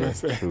 You get what Yeah, I'm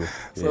saying? true.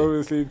 So Yeah.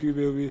 obviously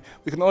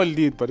we can all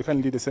lead, but we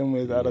can't lead the same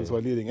way the others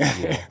were leading.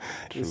 Yeah,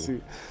 You true.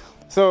 see.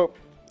 So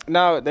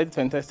now that's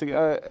fantastic.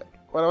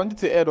 What I wanted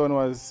to add on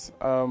was,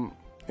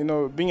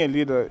 being a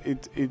leader,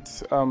 it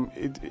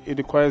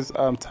requires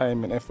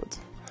time and effort.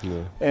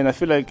 Yeah. And I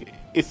feel like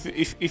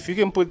if you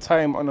can put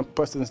time on a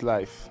person's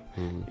life,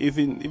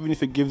 even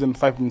if you give them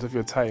 5 minutes of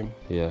your time,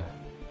 Yeah.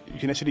 you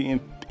can actually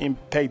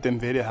impact them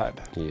very hard.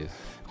 Yes.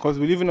 Because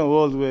we live in a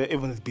world where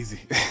everyone is busy.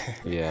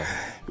 Yeah.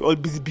 We're all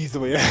busy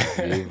over here.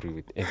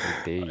 every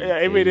day. Yeah,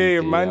 every day,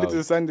 Monday out.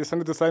 to Sunday,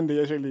 Sunday to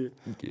Sunday, actually,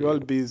 we're all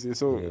busy.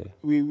 So Yeah.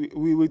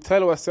 we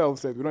tell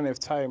ourselves that we don't have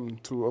time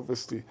to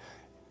obviously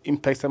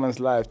impact someone's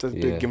life just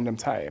by Yeah. giving them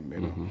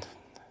time.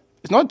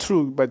 It's not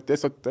true, but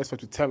that's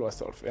what we tell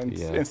ourselves. And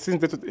Yeah. and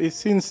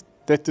since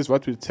that is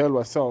what we tell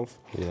ourselves,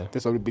 Yeah.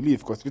 that's what we believe,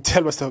 because we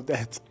tell ourselves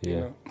that. Yeah. You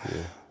know?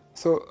 Yeah.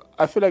 So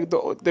I feel like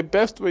the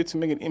best way to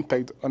make an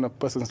impact on a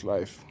person's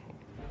life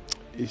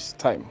is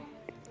time.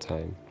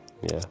 Time.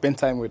 Yeah. Spend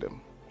time with them.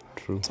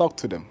 True. Talk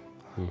to them.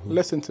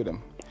 Listen to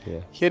them.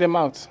 Yeah. Hear them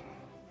out.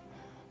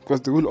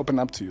 Because they will open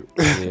up to you.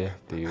 Yeah.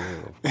 They will,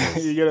 of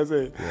course. You get what I'm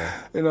saying?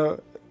 Yeah.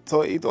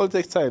 So it all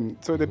takes time.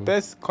 So the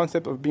best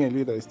concept of being a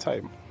leader is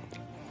time.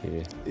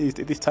 Yeah.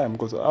 It is time,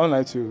 because I don't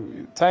like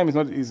to. Time is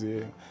not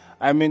easy.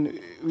 I mean,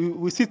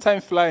 we see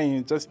time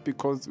flying just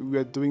because we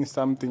are doing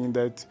something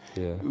that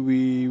Yeah.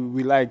 we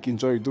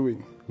enjoy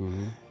doing.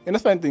 And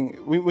that's one thing.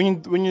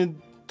 When you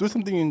do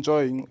something you're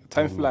enjoying,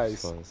 time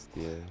flies. Fast,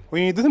 yeah.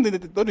 When you do something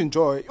that you don't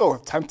enjoy,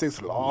 time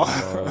takes long.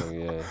 Oh,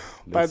 yeah.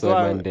 But That's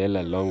why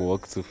Mandela long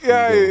walk to freedom.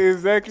 Yeah,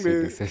 exactly.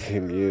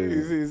 27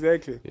 years.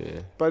 Exactly.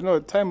 Yeah. But no,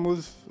 time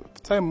moves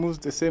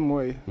the same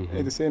way,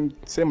 at the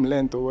same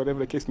length, or whatever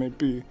the case may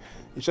be.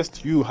 It's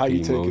just you how The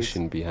you take it.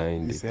 emotion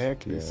behind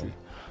Exactly. it. See.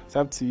 It's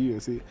up to you.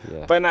 See.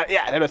 Yeah. But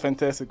that was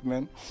fantastic,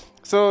 man.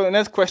 So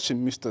next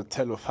question, Mr.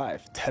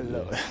 Tello5.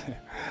 Tello.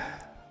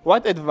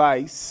 What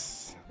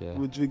advice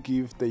would you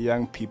give the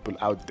young people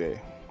out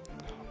there,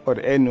 or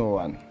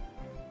anyone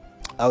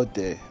out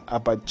there,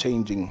 about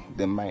changing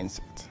their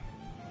mindset?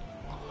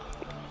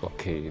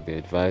 Okay, the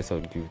advice I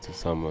would give to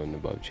someone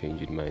about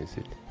changing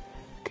mindset.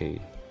 Okay,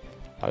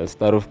 I'll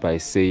start off by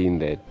saying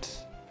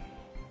that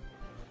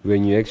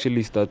when you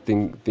actually start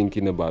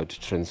thinking about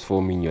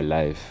transforming your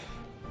life,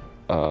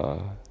 I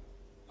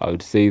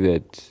would say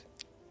that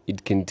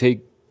it can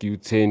take you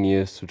 10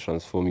 years to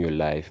transform your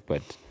life,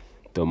 but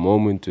the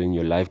moment when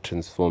your life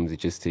transforms, it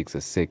just takes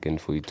a second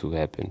for it to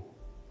happen.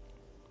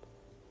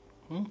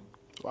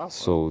 Wow.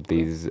 So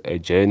there's a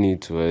journey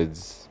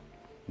towards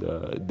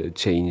the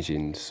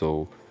changing.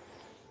 So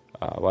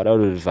what I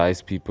would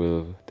advise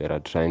people that are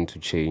trying to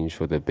change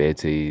for the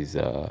better is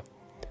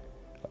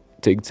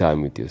take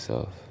time with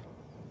yourself.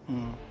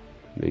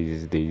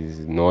 There's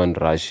no one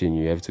rushing.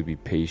 You have to be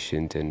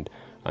patient and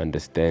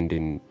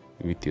understanding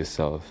with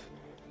yourself.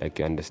 Like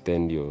you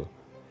understand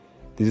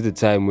this is the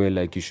time where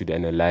like you should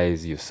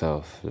analyze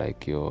yourself,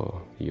 like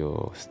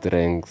your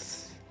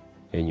strengths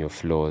and your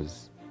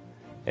flaws.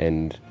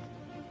 And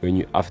when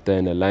you, after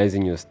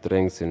analyzing your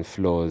strengths and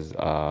flaws,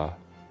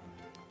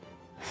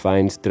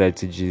 find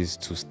strategies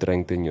to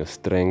strengthen your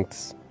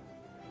strengths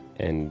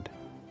and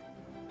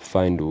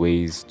find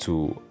ways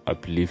to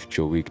uplift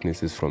your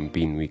weaknesses from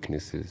being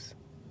weaknesses.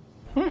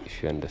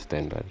 If you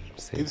understand what I'm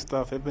saying. Good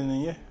stuff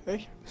happening here.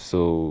 Hey?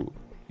 So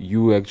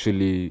you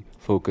actually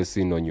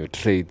focusing on your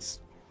traits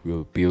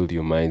will build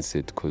your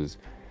mindset, because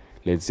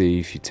let's say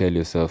if you tell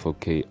yourself,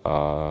 okay,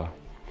 I'm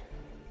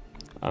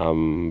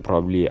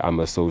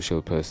a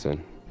social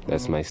person.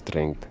 That's my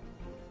strength.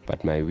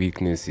 But my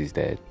weakness is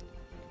that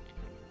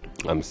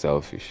I'm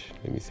selfish.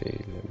 Let me say,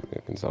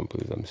 an example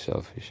is I'm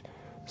selfish.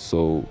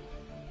 So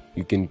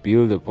you can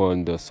build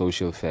upon the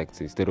social facts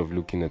instead of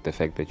looking at the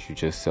fact that you're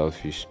just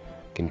selfish.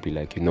 You can be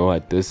like, you know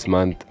what, this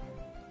month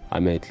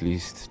I'm at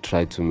least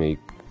try to make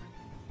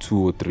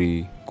 2 or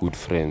 3 good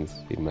friends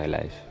in my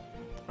life.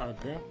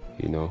 Okay.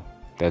 You know,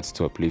 that's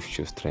to uplift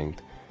your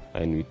strength.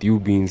 And with you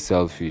being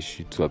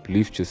selfish, to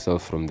uplift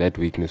yourself from that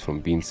weakness,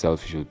 from being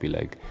selfish, you'll be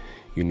like,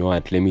 you know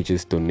what, let me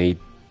just donate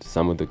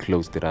some of the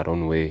clothes that I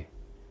don't wear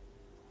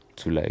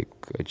to like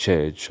a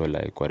church or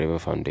like whatever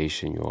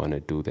foundation you want to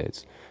do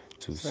that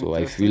to. So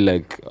I feel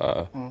like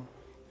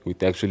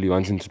with actually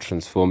wanting to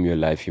transform your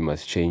life, you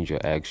must change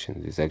your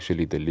actions. It's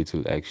actually the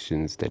little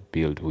actions that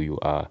build who you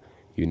are.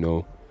 You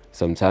know,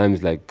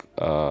 sometimes like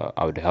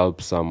I would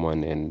help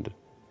someone and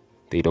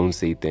they don't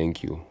say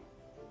thank you.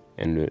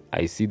 And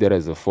I see that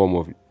as a form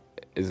of,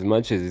 as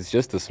much as it's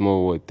just a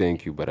small word,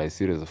 thank you, but I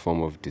see it as a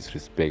form of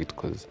disrespect,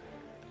 because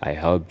I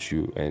helped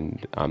you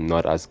and I'm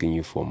not asking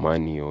you for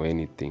money or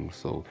anything.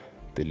 So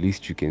the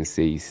least you can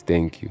say is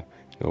thank you.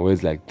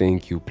 Words like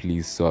thank you,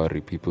 please, sorry,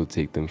 people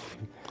take them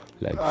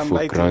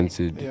for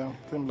granted. Yeah,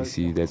 you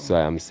see, that's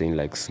why I'm saying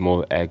like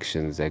small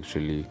actions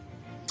actually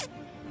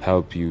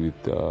help you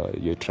with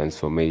your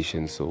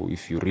transformation. So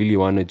if you really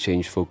want to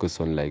change, focus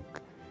on like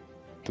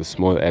the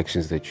small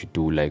actions that you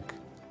do. Like,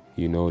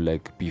 you know,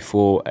 like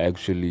before I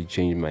actually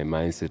changed my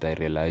mindset, I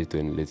realized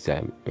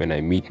when I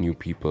meet new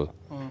people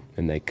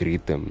and I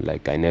greet them,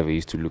 like I never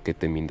used to look at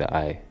them in the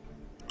eye.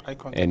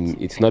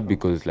 And it's not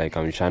because like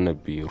I'm trying to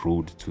be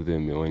rude to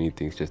them or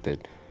anything, it's just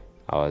that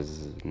I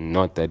was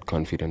not that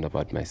confident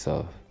about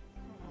myself.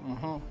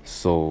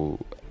 So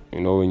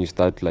when you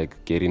start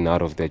like getting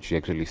out of that, you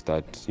actually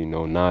start,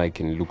 now I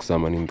can look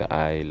someone in the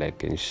eye,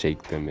 like, and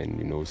shake them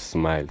and,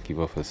 smile, give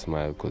off a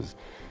smile, because,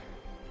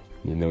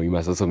 you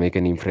must also make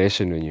an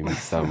impression when you meet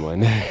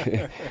someone.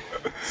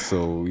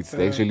 So it's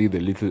actually the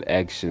little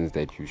actions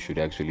that you should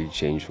actually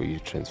change for you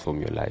to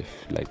transform your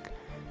life. Like,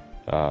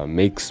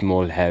 make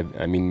small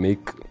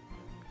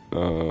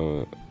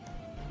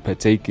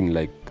partake in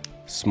like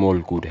small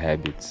good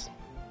habits.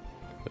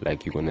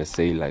 Like you're gonna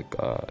say like,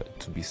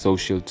 to be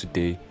social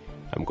today,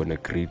 I'm gonna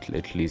greet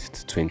at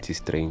least 20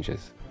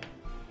 strangers.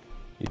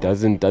 It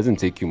doesn't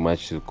take you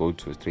much to go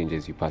to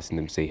strangers you pass and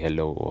them say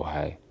hello or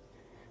hi.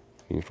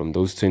 From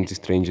those 20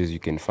 strangers, you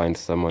can find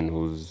someone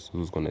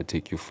who's gonna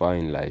take you far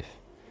in life.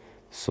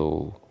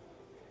 So,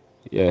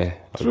 yeah,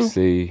 I would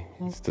say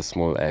it's the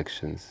small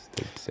actions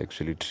that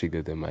actually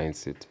trigger the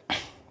mindset.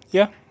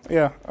 Yeah.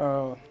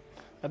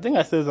 I think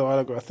I said it a while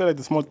ago. I said like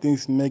the small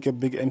things make a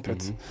big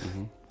impact.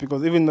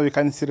 Because even though you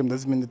can't see them,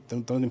 doesn't mean they're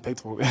not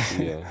impactful.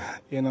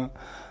 Yeah.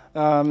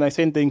 Like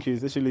saying thank you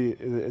is actually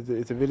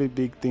it's a very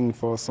big thing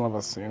for some of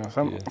us.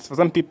 For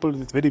some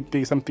people it's very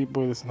big, some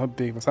people it's not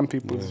big, for some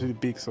people it's really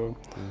big. So,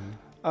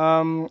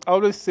 I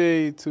always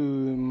say to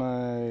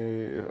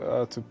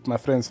my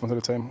friends from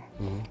time to time,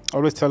 I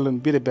always tell them,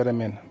 be the better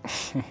man.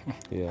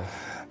 Yeah.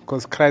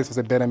 Because Christ was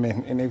a better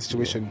man in every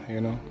situation.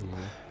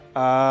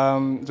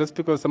 Just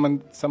because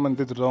someone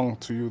did wrong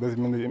to you doesn't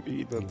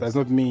mean that does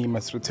not mean you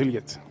must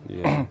retaliate.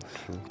 Yeah.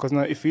 Because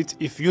now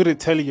if you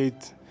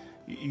retaliate,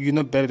 you're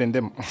not better than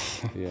them.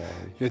 Yeah.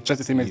 You're just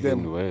the same as them.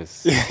 Even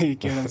worse. You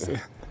can't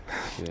say.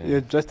 Yeah.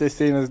 You're just the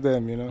same as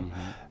them.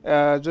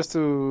 Just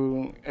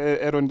to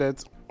add on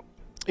that,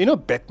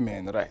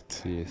 Batman,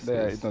 right? Yes.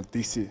 It's not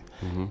DC.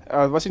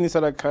 I was watching this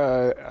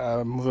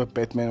movie of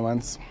Batman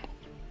once.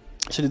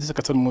 Actually, this is a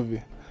cartoon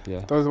movie. Yeah.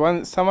 There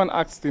was someone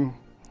asked him,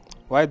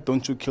 why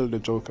don't you kill the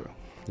Joker?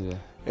 Yeah.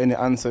 And he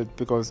answered,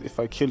 because if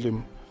I kill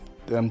him,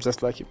 then I'm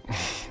just like him.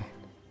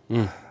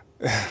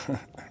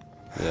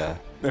 Yeah.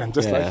 Then I'm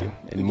just like him.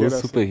 And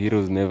most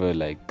superheroes never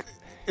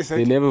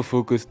they never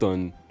focused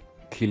on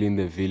killing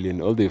the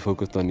villain. All they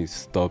focused on is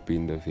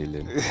stopping the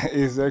villain.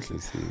 Exactly.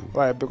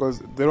 Why? Because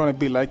they don't want to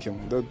be like him.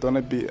 They don't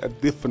want to be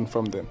different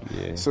from them.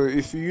 Yeah. So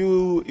if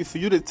you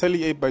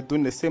retaliate by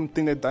doing the same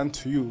thing they done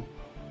to you,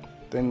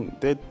 then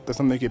that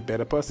doesn't make you a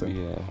better person.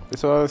 Yeah.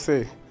 That's what I would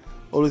say.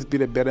 Always be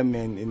the better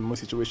man in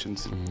most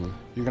situations.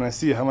 You're gonna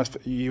see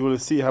you will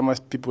see how much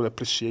people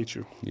appreciate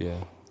you.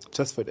 Yeah.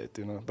 Just for that,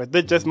 But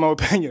that's just my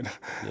opinion.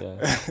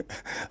 Yeah.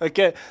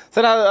 Okay.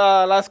 So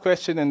now, last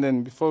question, and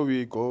then before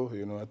we go,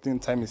 I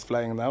think time is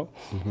flying now.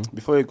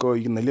 Before we go,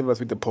 you're gonna leave us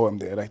with the poem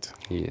there, right?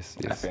 Yes.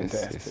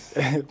 Fantastic.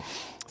 Yes.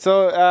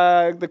 So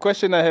the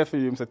question I have for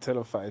you, Mr.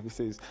 Teller 5, it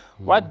says,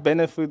 what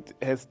benefit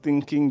has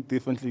thinking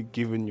differently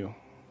given you?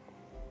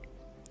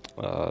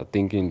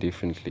 Thinking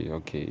differently,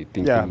 okay.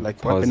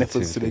 Like what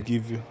benefits do they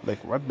give you?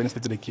 Like what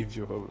benefits do they give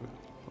you?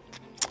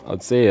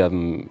 I'd say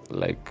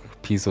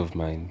like peace of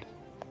mind.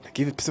 They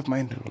give you peace of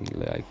mind.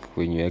 Like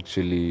when you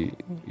actually,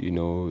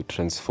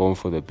 transform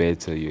for the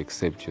better, you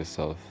accept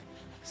yourself,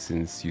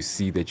 since you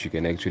see that you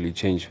can actually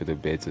change for the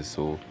better.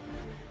 So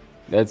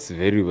that's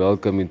very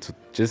welcoming to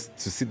just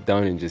to sit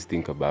down and just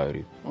think about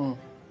it.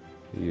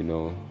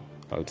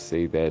 I would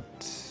say that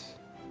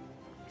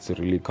it's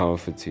really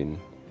comforting.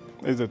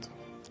 Is it?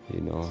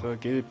 So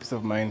it gives you peace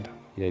of mind.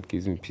 Yeah, it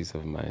gives me peace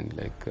of mind.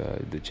 Like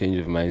the change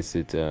of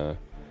mindset.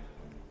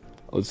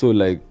 Also,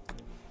 like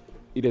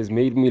it has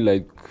made me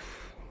like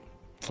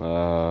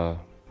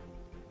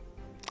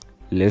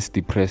less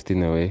depressed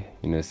in a way,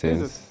 in a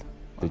sense.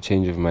 The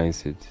change of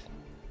mindset,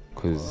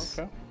 because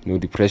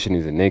depression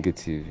is a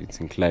negative.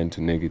 It's inclined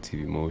to negative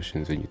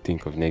emotions when you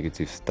think of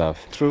negative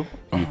stuff. True.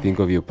 You think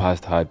of your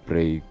past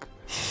heartbreak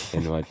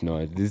and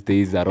whatnot. These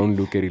days, I don't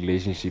look at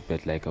relationship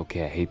at like,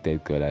 okay, I hate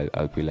that girl.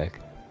 I'll be like,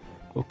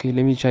 okay,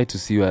 let me try to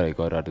see what I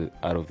got out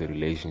of the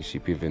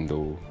relationship, even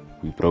though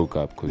we broke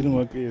up.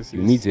 Because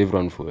you meet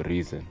everyone for a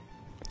reason.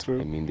 True.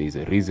 I mean, there's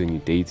a reason you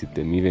dated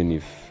them, even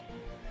if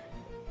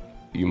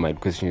you might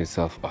question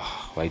yourself,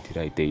 why did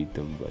I date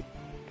them? But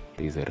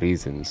there's a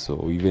reason.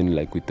 So even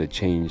like with the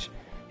change,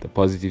 the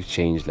positive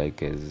change, like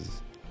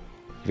has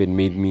even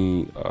made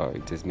me,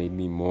 it has made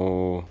me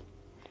more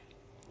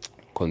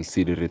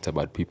considerate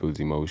about people's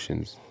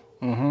emotions.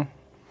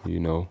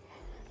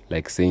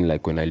 Like saying,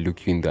 like when I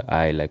look you in the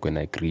eye, like when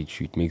I greet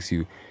you,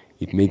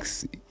 it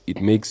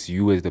makes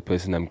you as the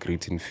person I'm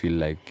greeting feel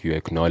like you're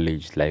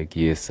acknowledged, like,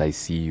 yes, I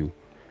see you.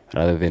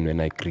 Rather than when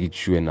I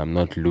greet you and I'm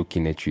not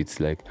looking at you, it's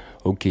like,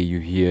 okay,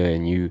 you're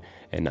here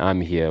and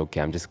I'm here.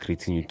 Okay, I'm just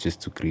greeting you just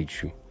to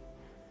greet you.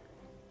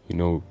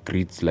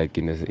 Greets like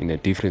in a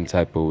different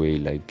type of way.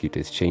 Like it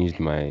has changed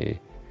my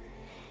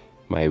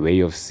way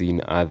of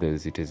seeing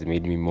others. It has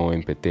made me more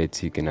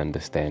empathetic and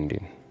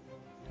understanding.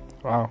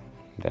 Wow.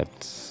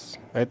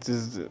 That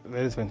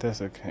is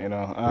fantastic.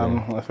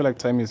 I feel like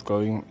time is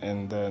going,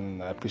 and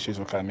then I appreciate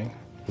you coming.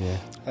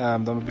 Yeah.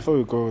 Before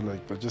we go,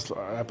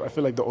 I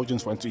feel like the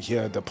audience want to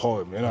hear the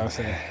poem. You know what I'm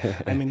saying?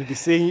 I mean, they're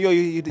saying, yo,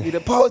 you're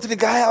the poetry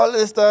guy, all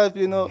this stuff.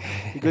 You know,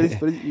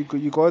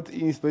 you got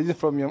inspiration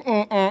from your.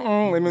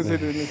 Let me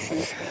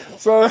see.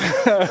 So,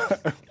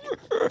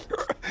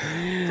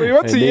 so you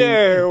want to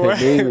hear?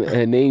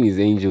 Her name is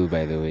Angel,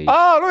 by the way.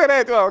 Oh, look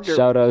at that! Oh, okay.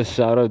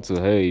 Shout out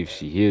to her if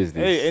she hears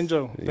this. Hey,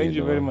 Angel, thank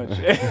you very much.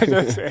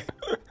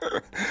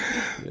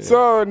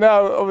 So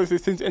now, obviously,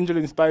 since Angel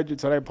inspired you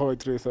to write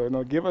poetry, so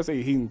give us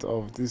a hint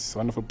of this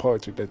wonderful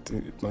poetry that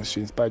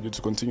she inspired you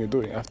to continue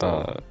doing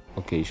after.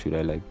 Okay, should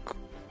I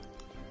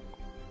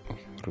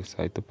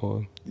recite the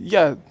poem?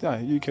 Yeah,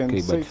 you can.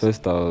 Okay, but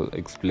first I'll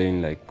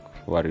explain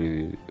what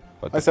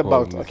it's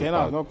about. Okay,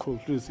 no, cool,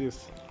 please,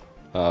 yes.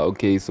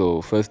 Okay,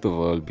 so first of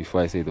all,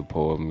 before I say the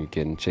poem, you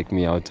can check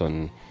me out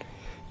on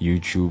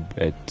YouTube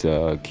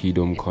at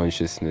Kingdom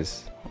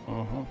Consciousness.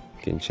 You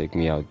can check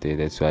me out there.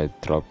 That's where I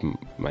drop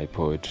my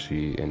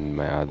poetry and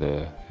my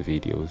other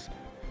videos.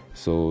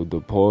 So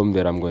the poem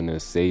that I'm gonna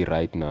say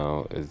right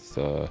now is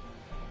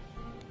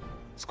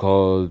it's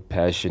called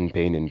Passion,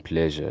 Pain and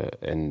Pleasure.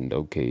 And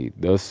okay,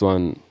 this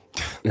one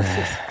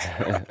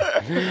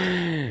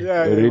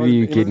already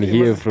you can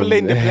hear from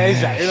the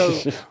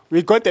pleasure.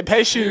 We got the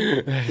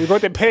passion, we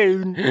got the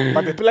pain,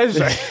 but the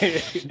pleasure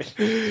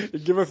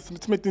it gives us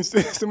so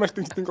much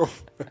things to think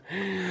of.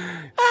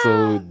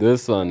 So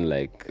this one,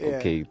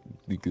 okay,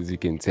 because you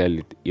can tell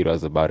it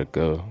was about a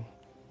girl.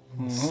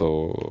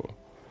 So,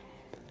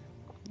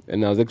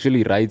 and I was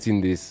actually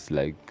writing this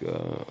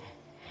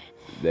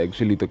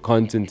actually the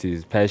content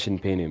is passion,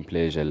 pain and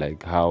pleasure,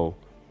 like how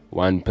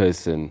one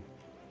person,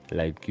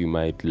 you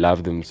might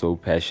love them so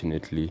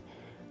passionately,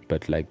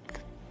 but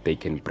they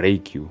can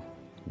break you,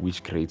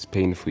 which creates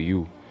pain for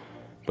you.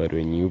 But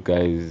when you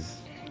guys,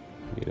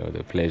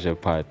 the pleasure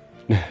part,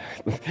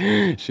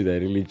 should I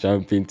really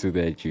jump into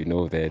that?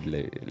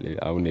 That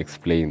I won't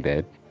explain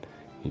that,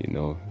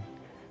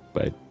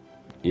 But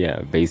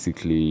yeah,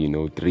 basically,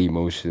 3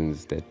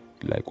 emotions that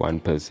one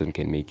person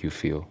can make you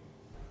feel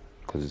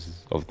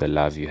because of the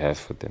love you have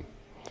for them.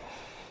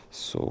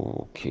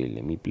 So, okay,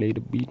 let me play the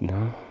beat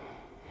now.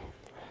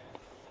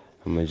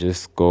 I'm gonna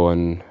just go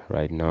on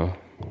right now.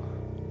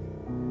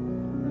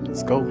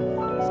 Let's go.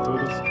 Let's do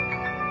this.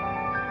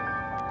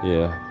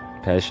 Yeah,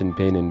 Passion,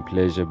 Pain and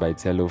Pleasure by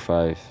Tello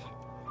 5.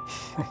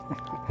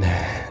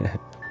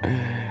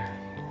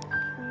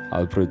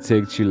 I'll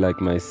protect you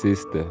like my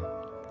sister,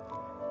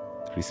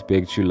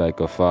 respect you like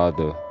a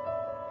father,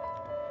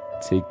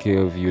 take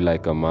care of you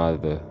like a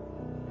mother.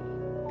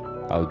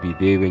 I'll be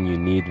there when you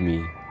need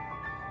me.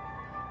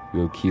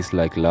 We'll kiss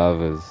like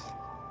lovers,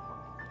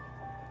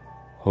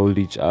 hold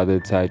each other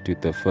tight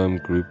with a firm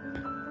grip,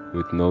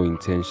 with no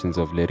intentions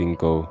of letting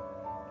go.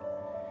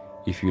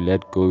 If you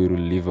let go, it will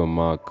leave a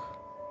mark,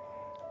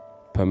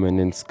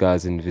 permanent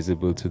scars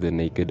invisible to the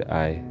naked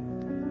eye.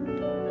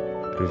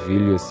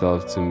 Reveal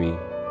yourself to me,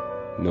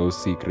 no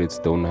secrets,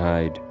 don't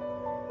hide,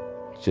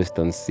 just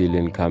unseal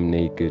and come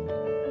naked,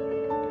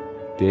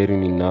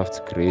 daring enough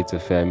to create a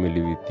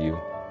family with you.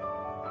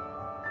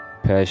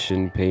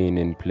 Passion, pain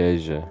and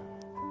pleasure,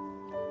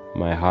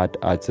 my heart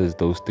utters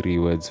those 3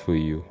 words for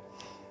you.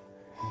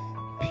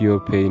 Pure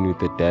pain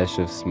with a dash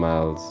of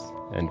smiles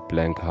and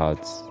blank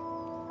hearts.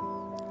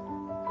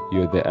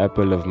 You're the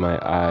apple of my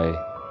eye,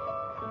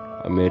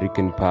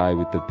 American pie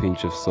with a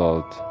pinch of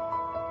salt.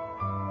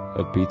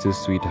 A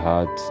bittersweet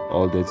heart,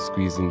 all that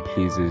squeezing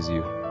pleases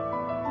you.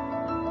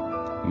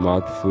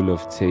 Mouth full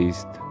of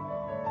taste,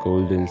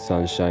 golden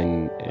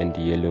sunshine and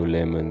yellow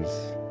lemons.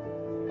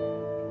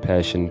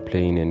 Passion,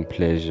 pain and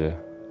pleasure,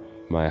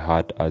 my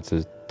heart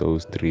utters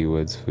those 3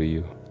 words for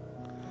you.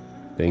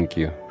 Thank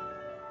you.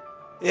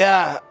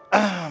 Yeah,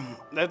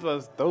 that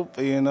was dope,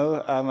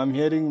 I'm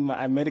hearing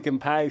my American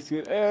Pie.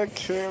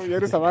 Okay,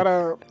 there is some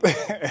other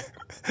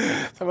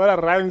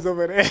rhymes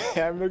over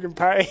there. American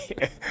Pie.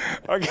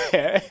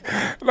 Okay.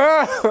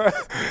 No,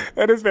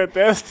 that is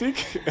fantastic.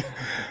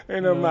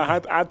 My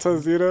heart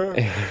utters,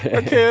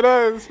 Okay,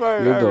 no, it's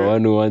fine. You're the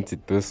one who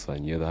wanted this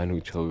one. You're the one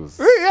who chose.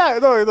 Yeah,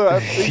 no,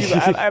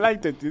 I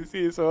liked it, you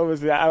see. So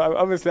obviously,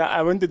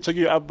 I went to check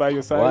you up by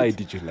your side. Why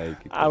did you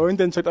like it? I went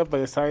and checked up by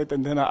your side,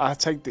 and then I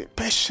checked the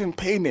passion,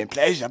 pain, and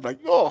pleasure. I'm like,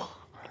 oh.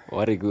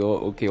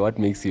 What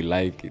makes you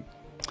like it?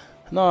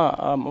 No,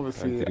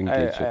 obviously, I didn't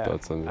get your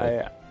thoughts on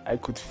that. I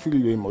could feel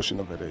your emotion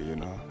over there,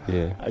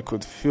 Yeah. I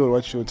could feel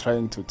what you were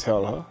trying to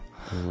tell her.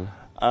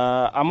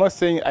 I'm not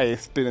saying I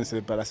experienced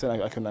it, but I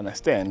said I can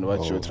understand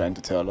what you were trying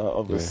to tell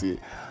her.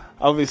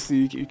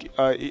 Obviously,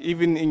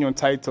 even in your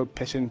title,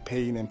 Passion,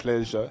 Pain and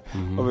Pleasure,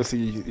 obviously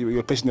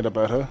you're passionate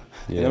about her.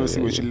 Yeah, and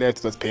obviously when she left,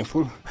 it was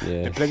painful.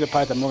 Yeah. The pleasure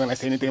part, I'm not going to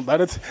say anything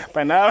about it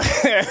by now.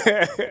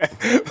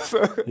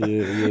 So,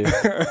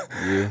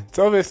 yeah.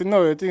 So obviously,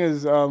 no, the thing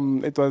is,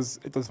 it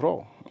was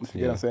raw. If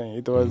you know what I'm saying.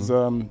 It was...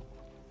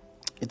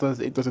 It was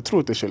the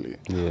truth, actually.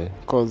 Yeah.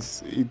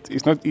 Because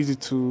it's not easy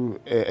to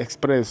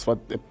express what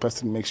a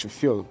person makes you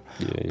feel,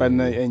 but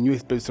and you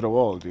express to the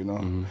world,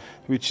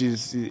 which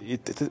is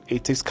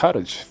it takes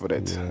courage for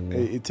that.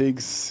 It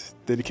takes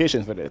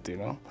dedication for that, you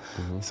know.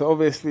 So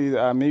obviously,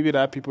 maybe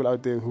there are people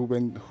out there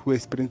who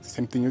experienced the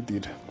same thing you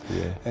did,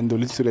 and they'll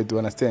listen to that to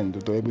understand,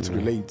 they're able to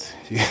relate.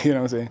 You know what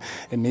I'm saying?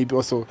 And maybe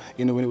also,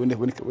 you know,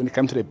 when it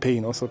comes to the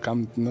pain, also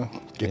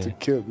get to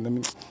kill. I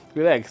mean,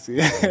 relax. You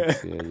know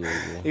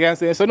what I'm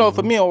saying? So no,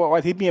 for me,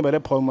 what hit me about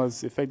that poem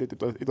was the fact that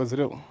it was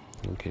real.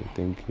 Okay,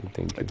 thank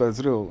you. It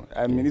was real.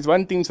 I mean, it's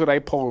one thing to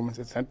write poems,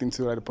 it's something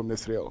to write a poem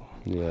that's real.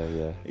 Yeah.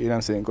 You know what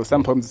I'm saying? Because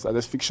some poems are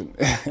just fiction.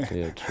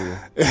 Yeah, true.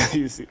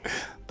 You see,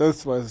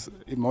 this was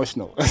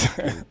emotional.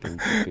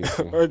 Thank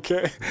you.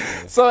 Okay.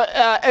 Yeah. So,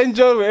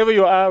 Angel, wherever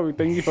you are, we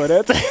thank you for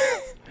that.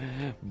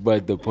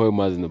 But the poem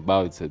wasn't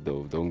about it,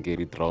 though. Don't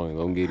get it wrong.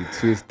 Don't get it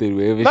twisted.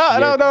 Wherever no.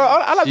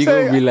 All I'm she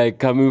saying, gonna be like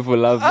coming for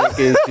love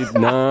and shit.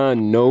 Nah,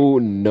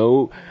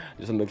 no.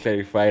 Just want to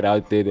clarify it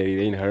out there that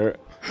it ain't her.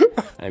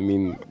 I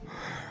mean,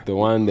 the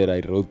one that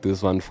I wrote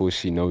this one for,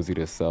 she knows it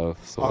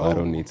herself, so I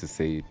don't need to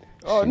say it.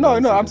 Oh, no,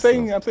 I'm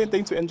saying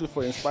thanks to Angel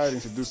for inspiring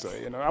to do so,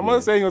 you know. I'm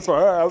not saying it's for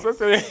her. I was just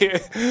saying,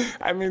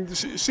 I mean,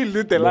 she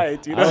lit the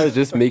light, you know. I was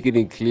just making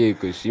it clear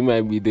because she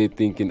might be there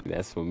thinking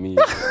that's for me,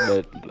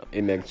 but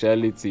in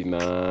actuality,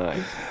 nah.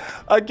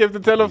 Okay, to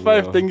Telo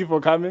 5, thank you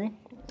for coming.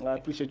 I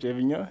appreciate you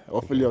having you.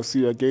 Hopefully I'll see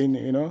you again,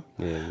 you know.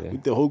 Yeah.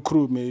 With the whole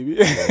crew, maybe.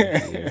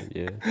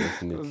 Yeah,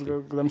 definitely.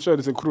 Because I'm sure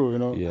there's a crew, you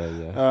know.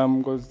 Yeah.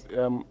 Because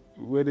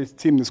where this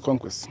team is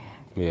Conquest.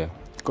 Yeah.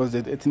 Because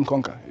they're Team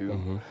Conquer, you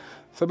know.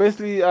 So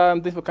basically,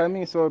 thanks for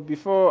coming. So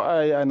before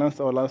I announce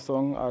our last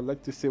song, I'd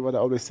like to say what I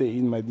always say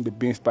in the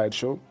Be Inspired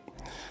show.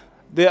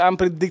 The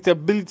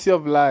unpredictability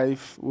of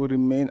life will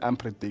remain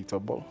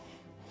unpredictable.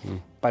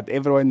 But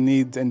everyone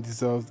needs and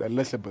deserves a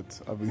little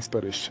bit of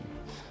inspiration.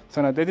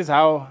 So now that is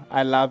how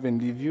I love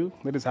and leave you.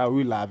 That is how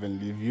we love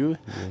and leave you.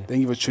 Thank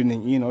you for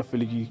tuning in.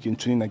 Hopefully you can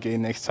tune in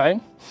again next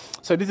time.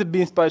 So this is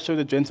Be Inspired show,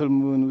 The Gentle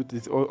Moon, with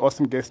this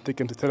awesome guest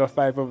taken to Telo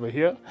 5 over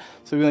here.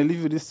 So we're going to leave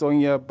you with this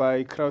song here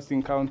by Kraus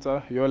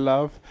Encounter, Your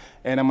Love.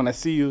 And I'm going to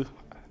see you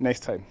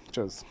next time.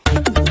 Cheers.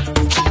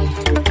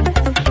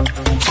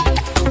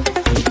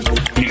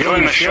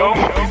 Enjoying the show?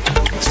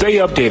 Stay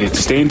updated,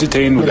 stay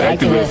entertained with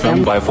Active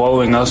FM by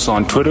following us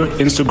on Twitter,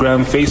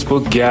 Instagram,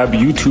 Facebook, Gab,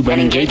 YouTube, and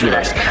engage with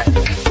us.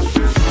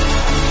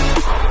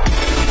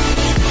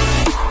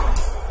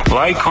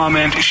 Like,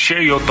 comment,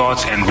 share your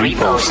thoughts, and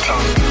repost.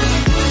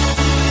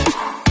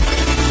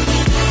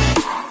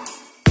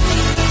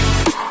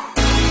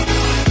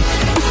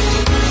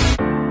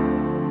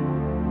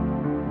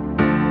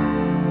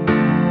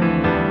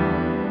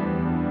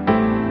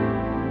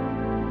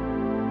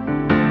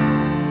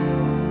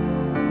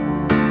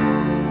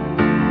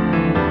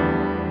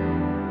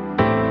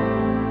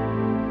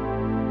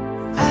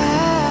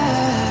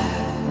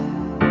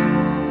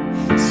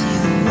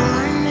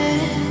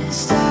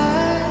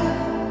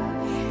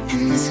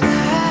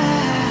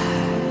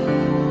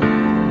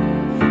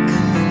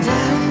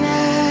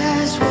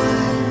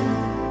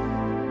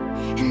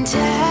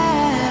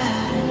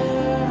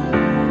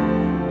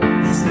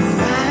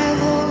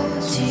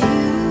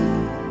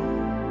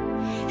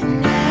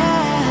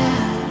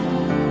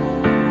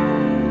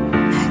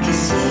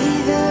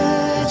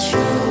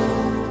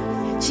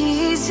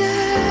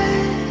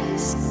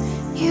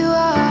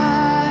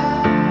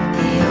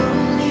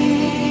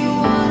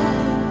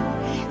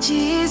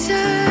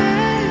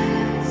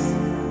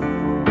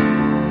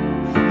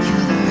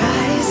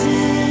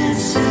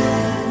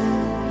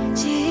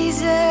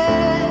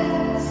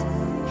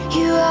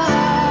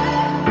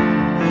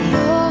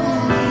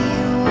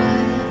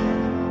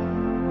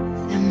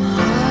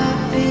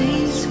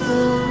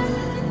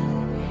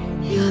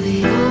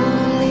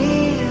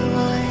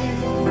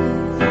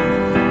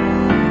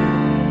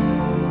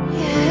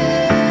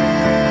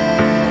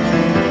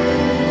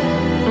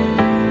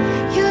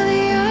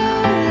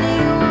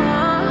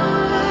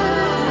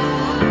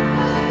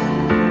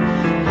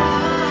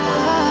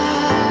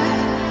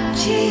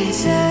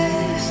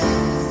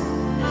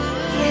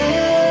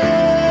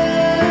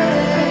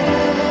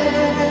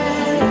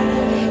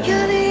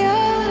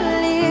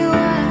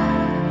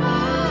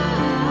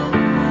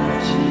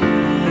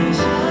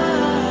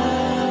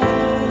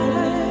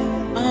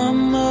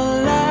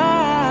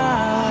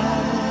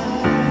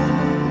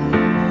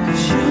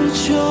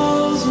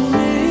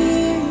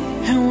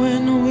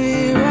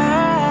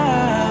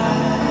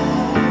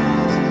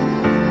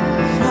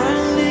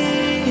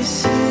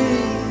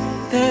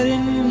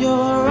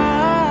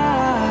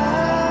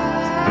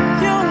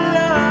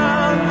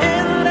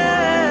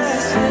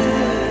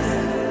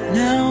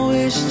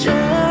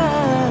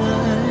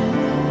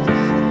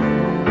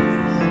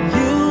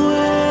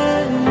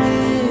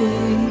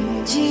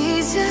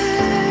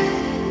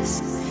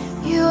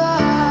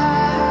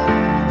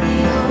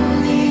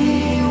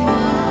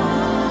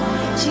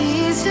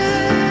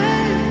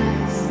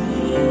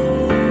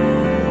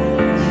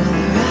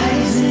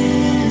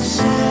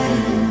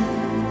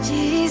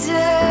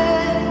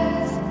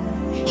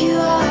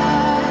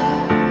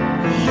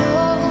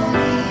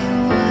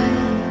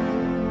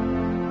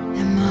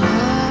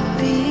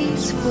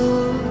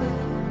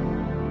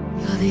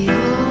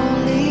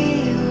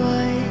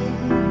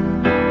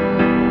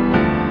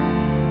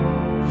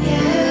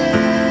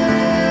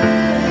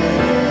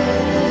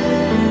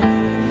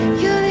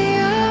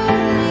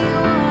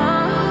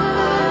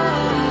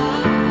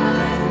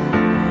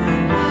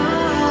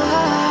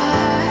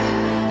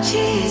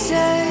 Jesus.